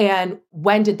that? And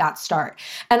when did that start?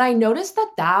 And I noticed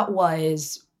that that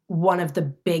was one of the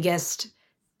biggest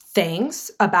things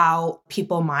about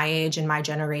people my age and my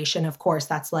generation. Of course,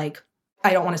 that's like,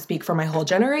 I don't want to speak for my whole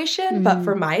generation, but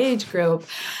for my age group,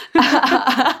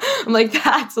 I'm like,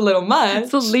 that's a little much.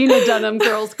 It's the Lena Dunham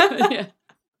girls. Yeah.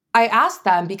 I asked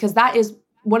them because that is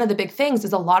one of the big things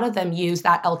is a lot of them use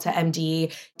that Elta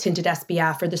MD tinted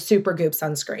SPF or the Super Goop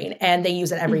sunscreen, and they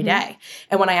use it every day.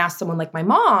 And when I asked someone like my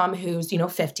mom, who's,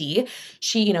 50,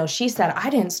 she said,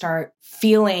 I didn't start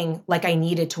feeling like I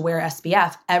needed to wear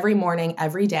SPF every morning,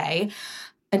 every day,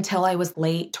 until I was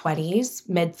late 20s,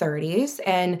 mid 30s.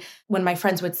 And when my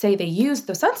friends would say they used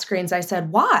the sunscreens, I said,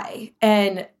 why?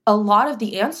 And a lot of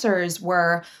the answers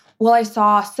were, well, I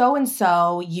saw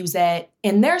so-and-so use it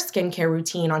in their skincare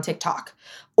routine on TikTok.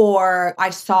 Or I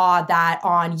saw that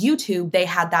on YouTube, they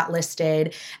had that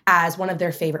listed as one of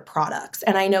their favorite products.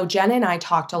 And I know Jen and I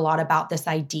talked a lot about this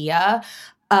idea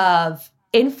of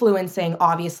influencing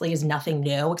obviously is nothing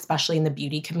new, especially in the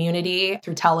beauty community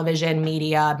through television,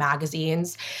 media,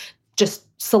 magazines, just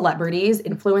celebrities.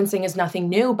 Influencing is nothing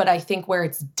new, but I think where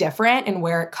it's different and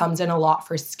where it comes in a lot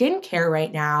for skincare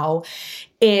right now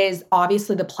is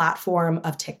obviously the platform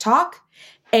of TikTok.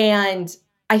 And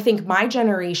I think my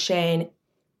generation,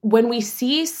 when we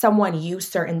see someone use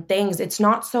certain things, it's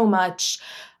not so much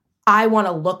I want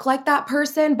to look like that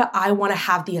person, but I want to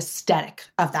have the aesthetic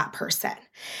of that person.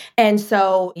 And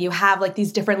so you have like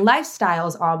these different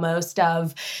lifestyles almost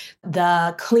of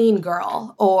the clean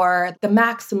girl or the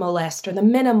maximalist or the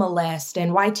minimalist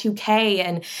and Y2K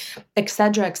and et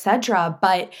cetera, et cetera.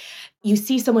 But you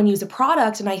see someone use a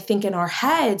product, and I think in our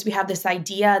heads, we have this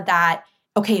idea that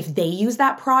okay, if they use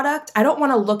that product, I don't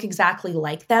want to look exactly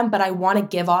like them, but I want to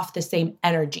give off the same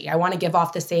energy. I want to give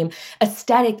off the same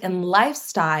aesthetic and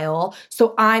lifestyle.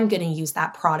 So I'm going to use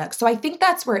that product. So I think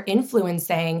that's where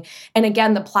influencing, and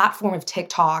again, the platform of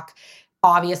TikTok,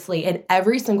 obviously, in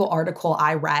every single article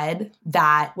I read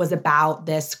that was about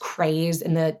this craze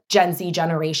in the Gen Z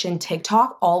generation,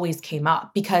 TikTok always came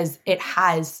up because it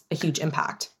has a huge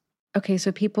impact. Okay,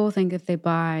 so people think if they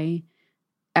buy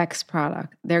X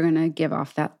product, they're going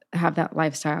to have that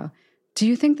lifestyle. Do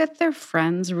you think that their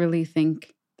friends really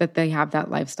think that they have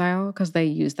that lifestyle because they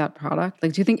use that product?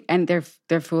 Like, do you think, and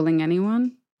they're fooling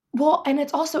anyone? Well, and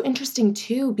it's also interesting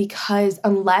too, because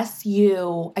unless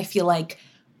you, I feel like,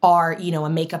 are, a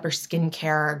makeup or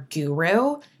skincare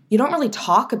guru, you don't really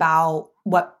talk about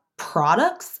what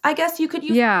products, I guess you could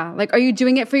use. Yeah. Like, are you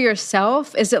doing it for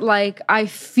yourself? Is it like, I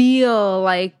feel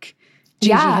like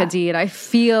Gigi Hadid, I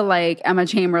feel like Emma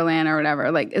Chamberlain or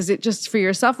whatever. Like, is it just for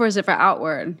yourself or is it for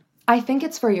outward? I think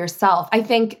it's for yourself. I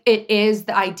think it is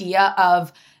the idea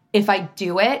of if I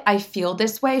do it, I feel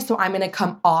this way, so I'm going to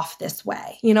come off this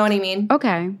way. You know what I mean?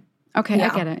 Okay, Yeah.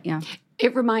 I get it, yeah.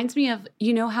 It reminds me of,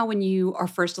 how when you are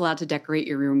first allowed to decorate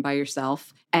your room by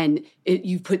yourself and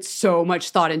you put so much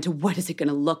thought into what is it going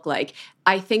to look like.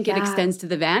 I think it extends to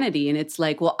the vanity, and it's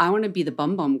like, well, I want to be the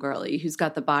bum bum girly who's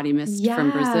got the body mist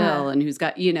from Brazil and who's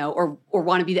got, or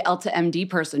want to be the Elta MD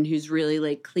person who's really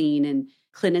like clean and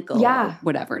clinical or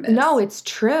whatever it is. No, it's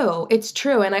true. It's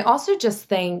true. And I also just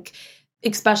think,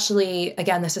 especially,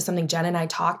 again, this is something Jen and I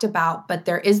talked about, but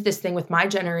there is this thing with my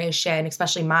generation,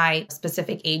 especially my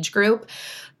specific age group.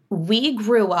 We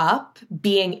grew up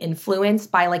being influenced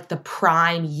by like the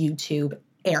prime YouTube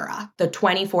era, the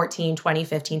 2014,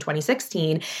 2015,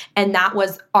 2016. And that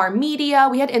was our media.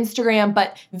 We had Instagram,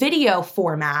 but video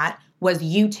format was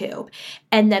YouTube.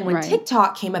 And then when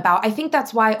TikTok came about, I think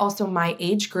that's why also my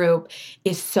age group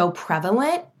is so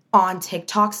prevalent on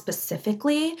TikTok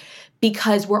specifically,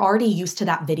 because we're already used to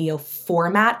that video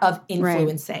format of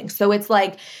influencing. Right. So it's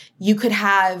like you could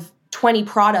have 20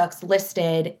 products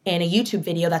listed in a YouTube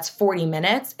video that's 40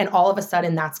 minutes, and all of a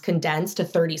sudden that's condensed to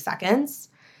 30 seconds.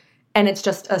 And it's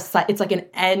just it's like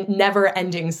an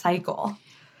never-ending cycle.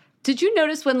 Did you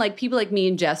notice when like people like me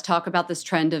and Jess talk about this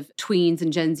trend of tweens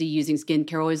and Gen Z using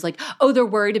skincare, always like, oh, they're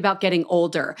worried about getting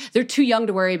older. They're too young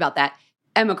to worry about that.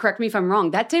 Emma, correct me if I'm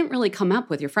wrong. That didn't really come up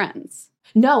with your friends.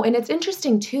 No, and it's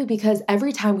interesting too, because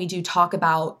every time we do talk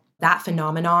about that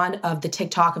phenomenon of the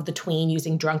TikTok of the tween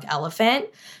using drunk elephant,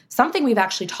 something we've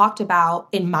actually talked about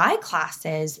in my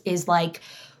classes is like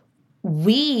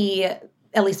we,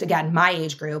 at least again, my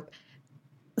age group,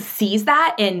 sees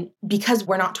that. And because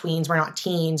we're not tweens, we're not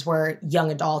teens, we're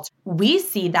young adults, we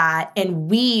see that. And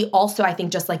we also, I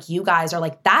think just like you guys are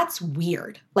like, that's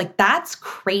weird. Like, that's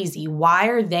crazy. Why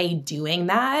are they doing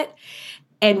that?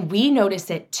 And we notice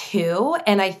it too.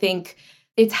 And I think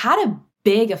it's had a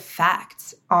big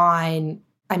effect on,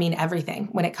 I mean, everything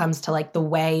when it comes to like the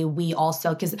way we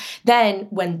also, because then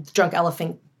when Drunk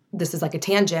Elephant, this is like a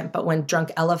tangent, but when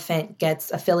Drunk Elephant gets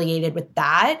affiliated with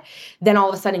that, then all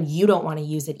of a sudden you don't want to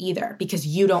use it either because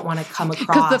you don't want to come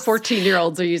across. Because the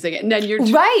 14-year-olds are using it. And then you're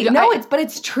right. No, but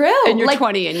it's true. And you're like,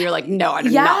 20 and you're like, no, I do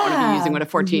not want to be using what a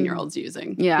 14-year-old's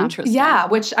using. Yeah. Interesting. Yeah,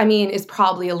 which I mean is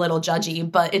probably a little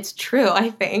judgy, but it's true, I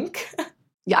think.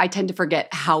 Yeah, I tend to forget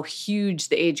how huge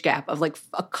the age gap of like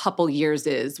a couple years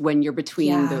is when you're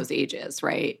between those ages,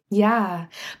 right? Yeah.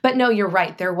 But no, you're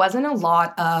right. There wasn't a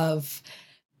lot of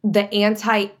the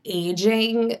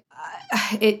anti-aging.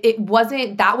 It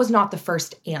wasn't, that was not the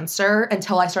first answer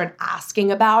until I started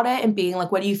asking about it and being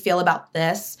like, what do you feel about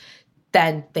this?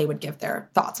 Then they would give their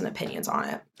thoughts and opinions on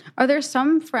it. Are there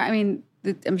some, I mean,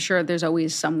 I'm sure there's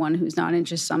always someone who's not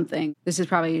into something. This is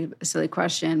probably a silly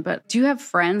question, but do you have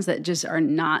friends that just are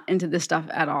not into this stuff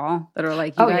at all? That are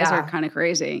like, you guys are kind of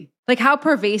crazy? Like, how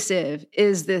pervasive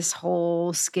is this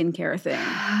whole skincare thing?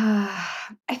 I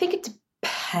think it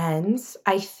depends.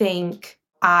 I think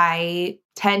I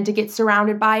tend to get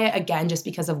surrounded by it, again, just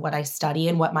because of what I study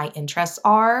and what my interests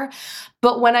are.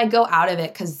 But when I go out of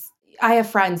it, because I have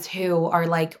friends who are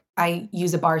like, I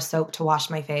use a bar of soap to wash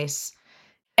my face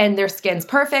and their skin's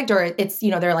perfect, or it's,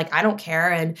 they're like, I don't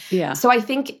care. And so I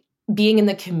think being in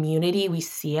the community, we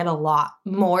see it a lot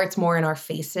more. It's more in our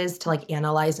faces to like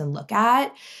analyze and look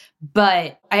at.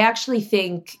 But I actually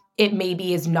think it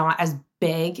maybe is not as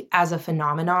big as a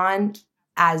phenomenon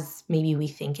as maybe we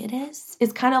think it is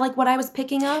kind of like what I was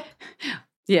picking up.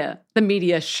 Yeah. The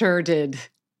media sure did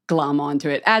glom onto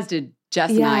it, as did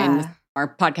Jess and I. And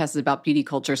our podcast is about beauty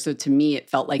culture. So to me, it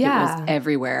felt like it was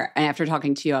everywhere. And after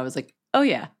talking to you, I was like, oh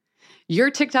yeah, your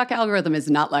TikTok algorithm is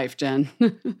not life, Jen.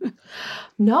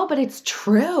 No, but it's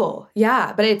true.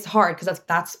 Yeah. But it's hard because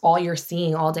that's all you're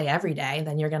seeing all day, every day.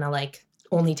 Then you're going to like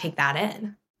only take that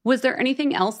in. Was there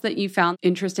anything else that you found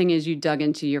interesting as you dug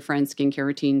into your friends' skincare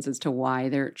routines as to why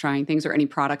they're trying things, or any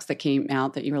products that came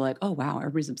out that you were like, oh, wow,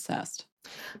 everybody's obsessed?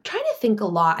 I'm trying to think a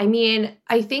lot. I mean,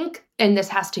 I think, and this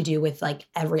has to do with like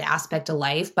every aspect of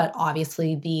life, but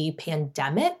obviously the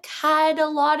pandemic had a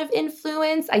lot of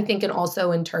influence. I think, and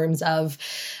also in terms of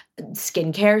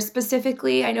skincare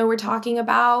specifically, I know we're talking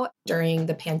about during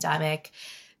the pandemic,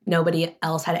 nobody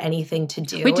else had anything to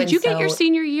do. Wait, did you get your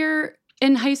senior year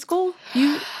in high school?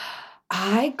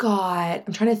 I'm trying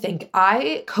to think.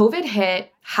 COVID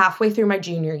hit halfway through my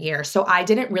junior year, so I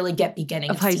didn't really get beginning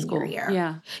of high senior school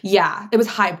year. Yeah, it was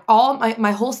hybrid. All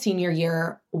my whole senior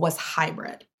year was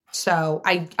hybrid. So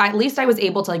at least I was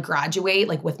able to like graduate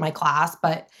like with my class,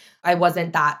 but I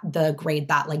wasn't the grade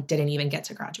that like didn't even get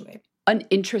to graduate. An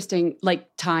interesting like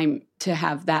time to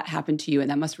have that happen to you, and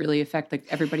that must really affect like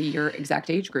everybody your exact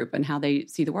age group and how they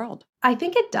see the world. I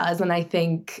think it does, and I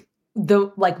think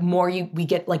the like more we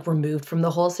get like removed from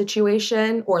the whole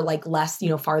situation, or like less,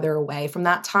 farther away from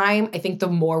that time, I think the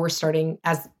more we're starting,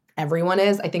 as everyone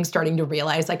is, I think, starting to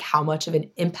realize like how much of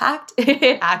an impact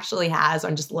it actually has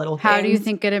on just little things. How do you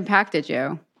think it impacted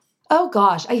you? Oh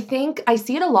gosh, I think I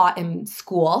see it a lot in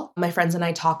school. My friends and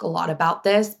I talk a lot about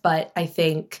this, but I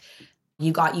think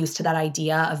you got used to that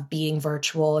idea of being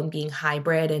virtual and being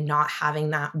hybrid and not having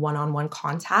that one-on-one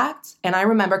contact. And I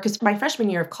remember, because my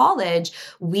freshman year of college,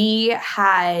 we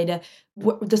had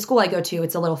the school I go to,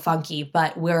 it's a little funky,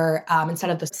 but we're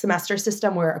instead of the semester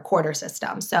system, we're a quarter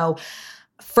system. So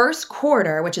first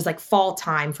quarter, which is like fall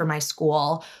time for my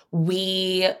school,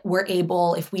 we were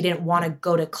able, if we didn't want to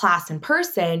go to class in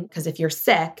person, because if you're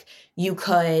sick, you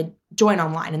could join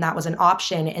online, and that was an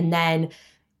option. And then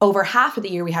over half of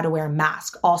the year, we had to wear a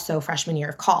mask, also freshman year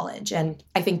of college. And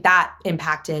I think that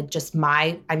impacted just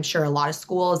I'm sure a lot of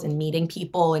schools and meeting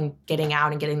people and getting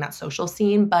out and getting that social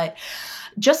scene. But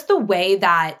just the way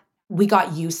that we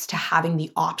got used to having the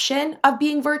option of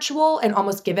being virtual and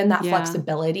almost given that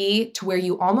flexibility to where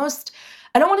you almost,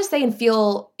 I don't want to say and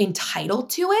feel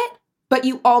entitled to it, but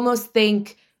you almost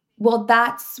think, well,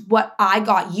 that's what I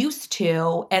got used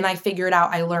to. And I figured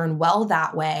out I learned well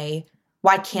that way.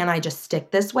 Why can't I just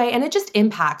stick this way? And it just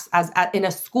impacts in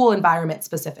a school environment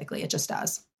specifically. It just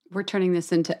does. We're turning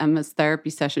this into Emma's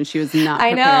therapy session. She was not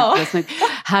prepared for this.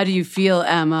 How do you feel,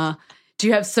 Emma? Do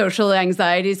you have social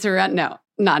anxieties around? No.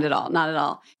 Not at all. Not at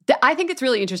all. I think it's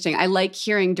really interesting. I like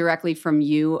hearing directly from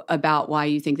you about why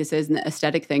you think this is, and the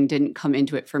aesthetic thing didn't come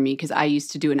into it for me because I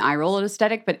used to do an eye roll at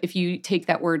aesthetic. But if you take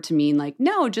that word to mean like,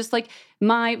 no, just like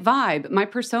my vibe, my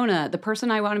persona, the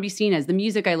person I want to be seen as, the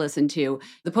music I listen to,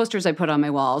 the posters I put on my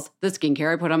walls, the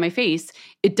skincare I put on my face,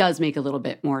 it does make a little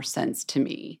bit more sense to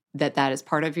me that is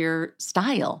part of your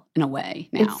style in a way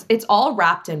now. It's all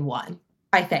wrapped in one,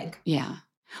 I think. Yeah.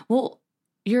 Well,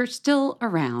 you're still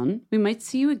around. We might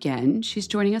see you again. She's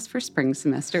joining us for spring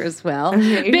semester as well.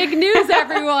 Okay. Big news,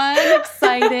 everyone.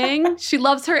 Exciting. She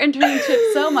loves her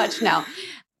internship so much now.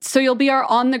 So you'll be our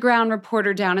on-the-ground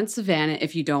reporter down in Savannah,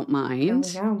 if you don't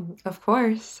mind. Oh, yeah. Of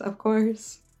course. Of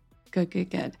course.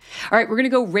 Good. All right, we're going to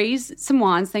go raise some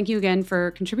wands. Thank you again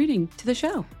for contributing to the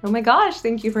show. Oh my gosh.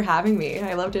 Thank you for having me.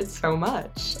 I loved it so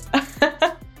much.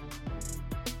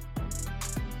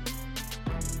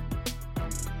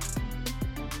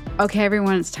 Okay,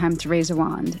 everyone, it's time to raise a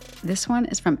wand. This one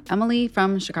is from Emily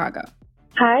from Chicago.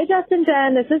 Hi, Justin,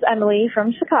 Jen. This is Emily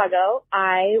from Chicago.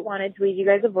 I wanted to leave you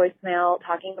guys a voicemail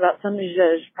talking about some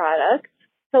zhuzh products.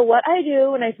 So what I do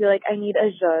when I feel like I need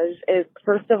a zhuzh is,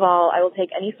 first of all, I will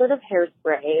take any sort of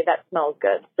hairspray that smells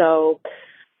good. So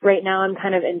right now I'm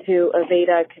kind of into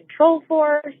Aveda Control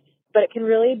Force, but it can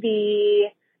really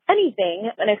be anything.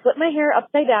 And I flip my hair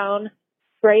upside down,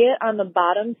 spray it on the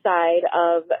bottom side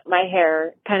of my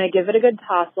hair, kind of give it a good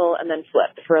tousle, and then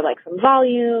flip for like some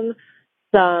volume,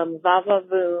 some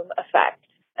va-va-voom effect.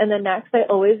 And then next, I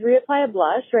always reapply a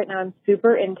blush. Right now, I'm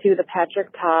super into the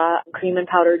Patrick Ta Cream and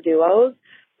Powder Duos.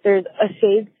 There's a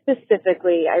shade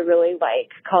specifically I really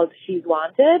like called She's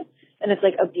Wanted, and it's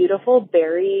like a beautiful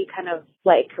berry kind of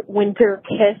like winter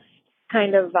kiss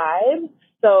kind of vibe.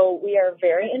 So we are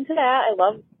very into that. I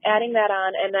love adding that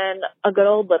on. And then a good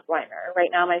old lip liner. Right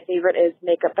now, my favorite is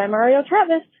Makeup by Mario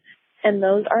Travis. And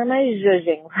those are my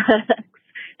zhuzhing products.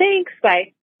 Thanks.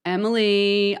 Bye.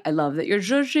 Emily, I love that you're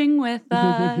zhuzhing with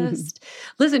us.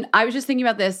 Listen, I was just thinking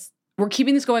about this. We're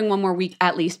keeping this going one more week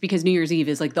at least because New Year's Eve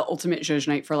is like the ultimate zhuzh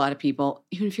night for a lot of people,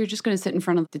 even if you're just going to sit in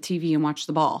front of the TV and watch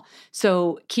the ball.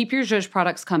 So keep your zhuzh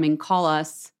products coming. Call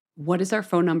us. What is our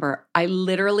phone number? I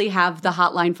literally have the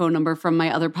hotline phone number from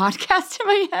my other podcast in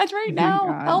my head right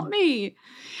now. Help me.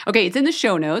 Okay, it's in the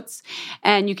show notes.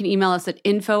 And you can email us at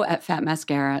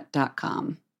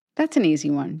info@fatmascara.com. That's an easy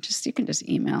one. You can just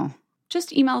email.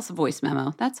 Just email us a voice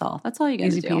memo. That's all. That's all you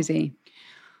guys do. Easy peasy.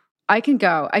 I can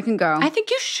go. I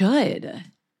think you should.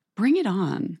 Bring it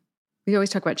on. We always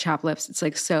talk about chap lips. It's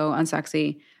like so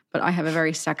unsexy. But I have a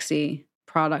very sexy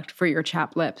product for your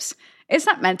chap lips. It's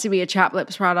not meant to be a chap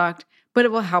lips product, but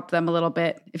it will help them a little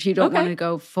bit if you don't want to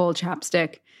go full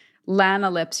chapstick. Lana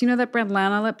Lips. You know that brand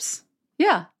Lana Lips?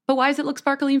 Yeah. But why does it look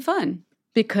sparkly and fun?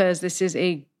 Because this is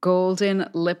a golden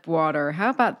lip water. How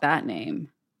about that name?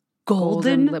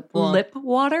 Golden lip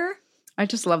water? I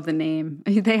just love the name.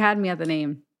 They had me at the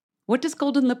name. What does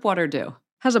golden lip water do?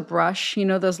 Has a brush. You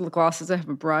know those lip glosses that have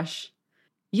a brush?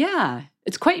 Yeah.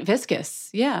 It's quite viscous.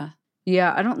 Yeah.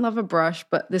 Yeah, I don't love a brush,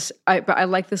 but I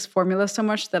like this formula so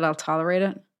much that I'll tolerate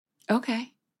it.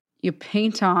 Okay. You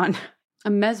paint on.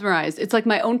 I'm mesmerized. It's like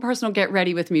my own personal get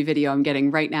ready with me video I'm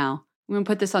getting right now. I'm going to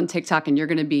put this on TikTok and you're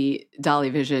going to be Dolly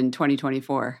Vision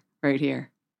 2024 right here.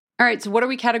 All right, so what are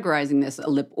we categorizing this? A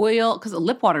lip oil? Because a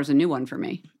lip water is a new one for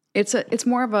me. It's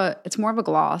more of a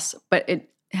gloss, but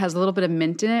it has a little bit of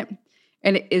mint in it,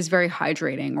 and it is very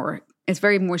hydrating, or it's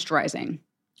very moisturizing.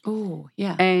 Oh,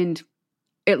 yeah. And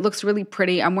it looks really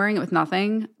pretty. I'm wearing it with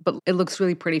nothing, but it looks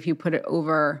really pretty if you put it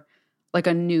over like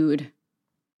a nude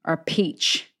or a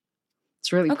peach.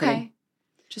 It's really pretty.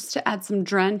 Just to add some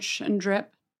drench and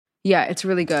drip. Yeah, it's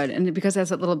really good. And because it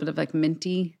has a little bit of like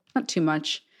minty, not too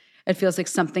much, it feels like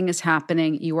something is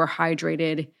happening. You are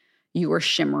hydrated. You are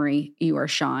shimmery. You are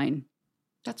shine.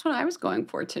 That's what I was going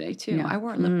for today, too. Yeah. I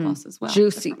wore lip gloss as well.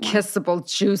 Juicy, kissable,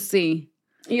 juicy.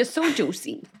 You're so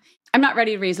juicy. I'm not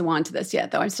ready to raise a wand to this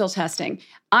yet, though. I'm still testing.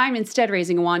 I'm instead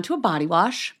raising a wand to a body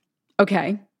wash.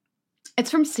 Okay. It's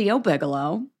from C.O.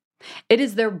 Bigelow. It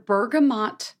is their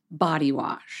Bergamot body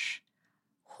wash.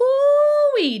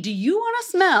 Hoo-wee, do you want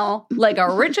to smell like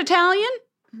a rich Italian?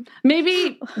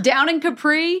 Maybe down in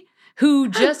Capri, who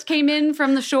just came in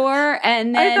from the shore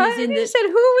and then I thought you said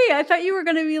hooey. I thought you were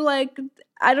going to be like,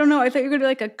 I don't know. I thought you were going to be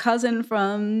like a cousin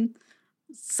from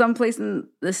someplace in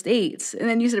the States. And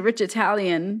then you said rich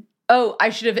Italian. Oh, I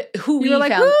should have, hooey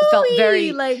like,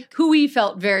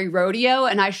 felt very rodeo,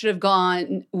 and I should have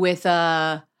gone with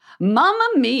Mamma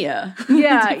Mia.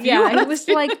 Yeah, yeah. It was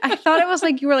like, I thought it was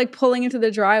like you were like pulling into the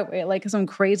driveway like some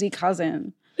crazy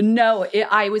cousin. No,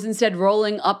 I was instead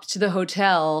rolling up to the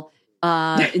hotel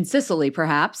in Sicily,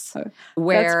 perhaps,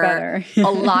 where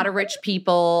a lot of rich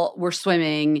people were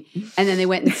swimming, and then they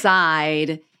went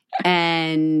inside,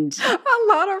 and a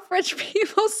lot of rich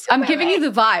people swimming. I'm giving you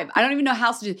the vibe. I don't even know how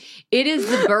else to do it. Is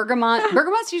the bergamot.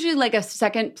 Bergamot's usually like a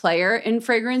second player in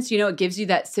fragrance. You know, it gives you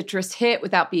that citrus hit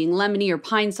without being lemony or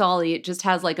pine solly. It just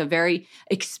has like a very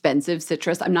expensive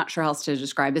citrus. I'm not sure how else to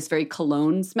describe this very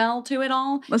cologne smell to it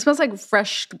all. It smells like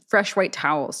fresh white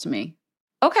towels to me.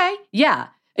 Okay, yeah.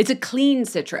 It's a clean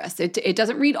citrus. It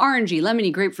doesn't read orangey,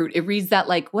 lemony, grapefruit. It reads that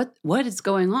like, what is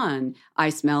going on? I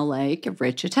smell like a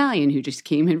rich Italian who just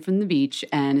came in from the beach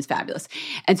and is fabulous.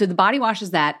 And so the body wash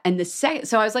is that. And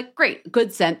so I was like, great,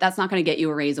 good scent. That's not going to get you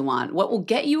a raise a wand. What will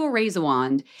get you a raise a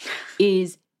wand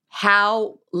is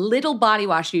how little body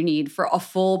wash you need for a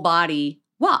full body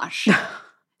wash.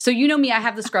 So you know me, I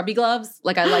have the scrubby gloves.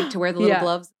 Like I like to wear the little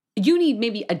gloves. You need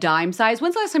maybe a dime size.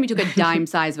 When's the last time you took a dime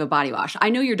size of a body wash? I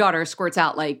know your daughter squirts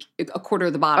out like a quarter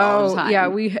of the bottle all the time. Yeah,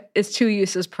 it's 2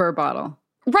 uses per bottle.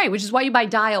 Right, which is why you buy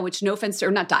Dial, which no offense to,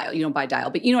 or not Dial, you don't buy Dial,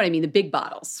 but you know what I mean, the big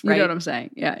bottles, right? You know what I'm saying.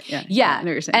 Yeah. Yeah. I know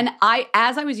what you're saying. And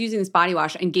as I was using this body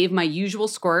wash and gave my usual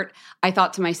squirt, I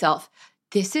thought to myself,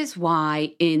 this is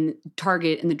why in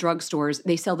Target and the drugstores,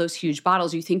 they sell those huge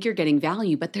bottles. You think you're getting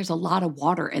value, but there's a lot of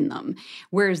water in them.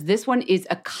 Whereas this one is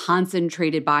a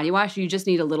concentrated body wash. You just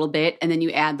need a little bit, and then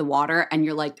you add the water, and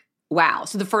you're like, wow.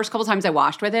 So the first couple times I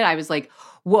washed with it, I was like,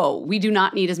 whoa, we do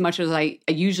not need as much as I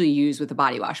usually use with the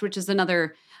body wash, which is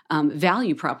another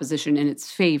value proposition in its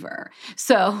favor.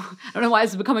 So I don't know why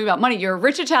this is becoming about money. You're a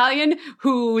rich Italian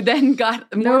who then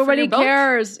got more. Nobody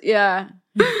cares. Yeah.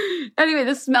 Anyway,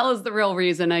 the smell is the real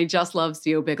reason. I just love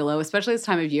C.O. Bigelow, especially this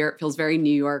time of year. It feels very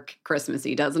New York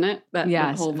Christmassy, doesn't it?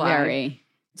 Yes, whole vibe. very.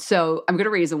 So I'm going to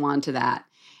raise a wand to that.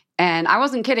 And I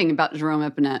wasn't kidding about Jerome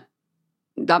Epinette.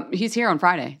 He's here on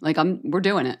Friday. Like we're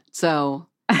doing it. So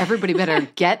everybody better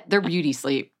get their beauty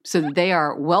sleep so that they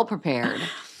are well prepared.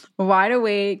 Wide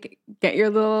awake. Get your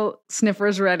little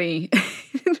sniffers ready.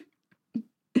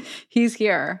 He's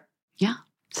here. Yeah.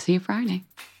 See you Friday.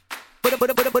 We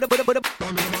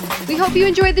hope you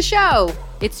enjoyed the show.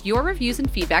 It's your reviews and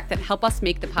feedback that help us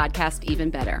make the podcast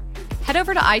even better. Head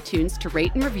over to iTunes to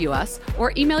rate and review us,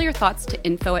 or email your thoughts to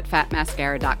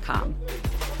info@fatmascara.com.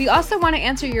 We also want to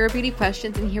answer your beauty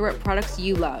questions and hear what products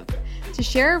you love. To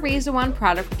share a Raise a Wand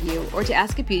product review or to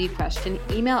ask a beauty question,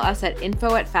 email us at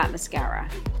info@fatmascara.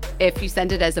 If you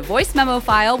send it as a voice memo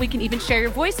file, we can even share your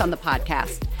voice on the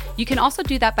podcast. You can also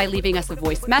do that by leaving us a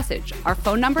voice message. Our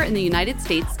phone number in the United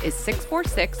States is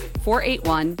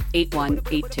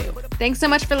 646-481-8182. Thanks so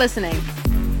much for listening.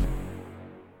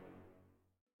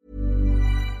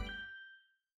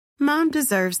 Mom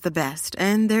deserves the best,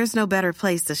 and there's no better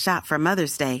place to shop for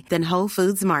Mother's Day than Whole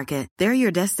Foods Market. They're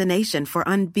your destination for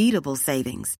unbeatable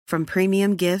savings, from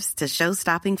premium gifts to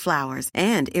show-stopping flowers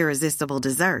and irresistible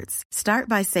desserts. Start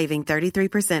by saving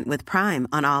 33% with Prime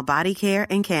on all body care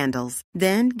and candles.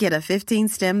 Then get a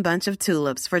 15-stem bunch of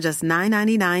tulips for just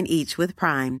 $9.99 each with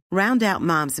Prime. Round out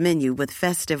Mom's menu with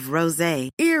festive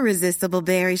rosé, irresistible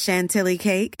berry chantilly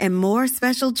cake, and more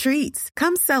special treats.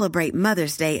 Come celebrate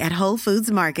Mother's Day at Whole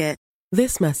Foods Market.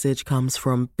 This message comes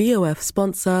from BOF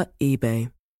sponsor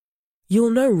eBay.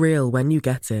 You'll know real when you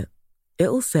get it.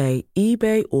 It'll say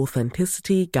eBay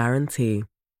Authenticity Guarantee.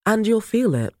 And you'll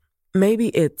feel it. Maybe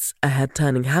it's a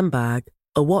head-turning handbag,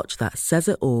 a watch that says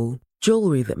it all,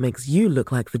 jewelry that makes you look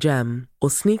like the gem, or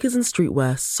sneakers and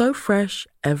streetwear so fresh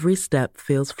every step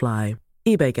feels fly.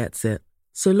 eBay gets it.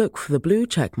 So look for the blue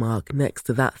check mark next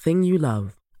to that thing you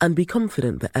love. And be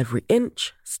confident that every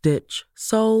inch, stitch,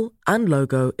 sole, and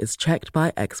logo is checked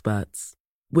by experts.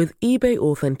 With eBay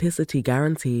Authenticity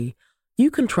Guarantee,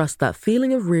 you can trust that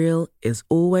feeling of real is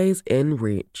always in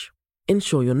reach.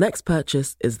 Ensure your next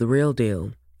purchase is the real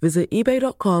deal. Visit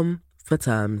ebay.com for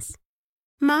terms.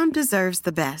 Mom deserves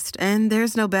the best, and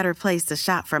there's no better place to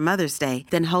shop for Mother's Day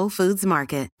than Whole Foods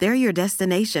Market. They're your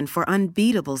destination for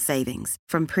unbeatable savings,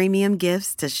 from premium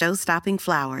gifts to show-stopping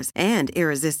flowers and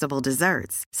irresistible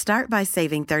desserts. Start by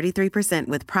saving 33%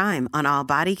 with Prime on all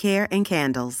body care and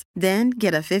candles. Then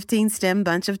get a 15-stem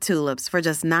bunch of tulips for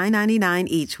just $9.99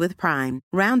 each with Prime.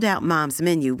 Round out Mom's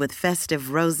menu with festive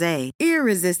rosé,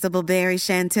 irresistible berry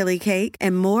chantilly cake,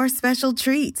 and more special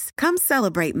treats. Come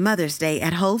celebrate Mother's Day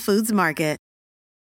at Whole Foods Market.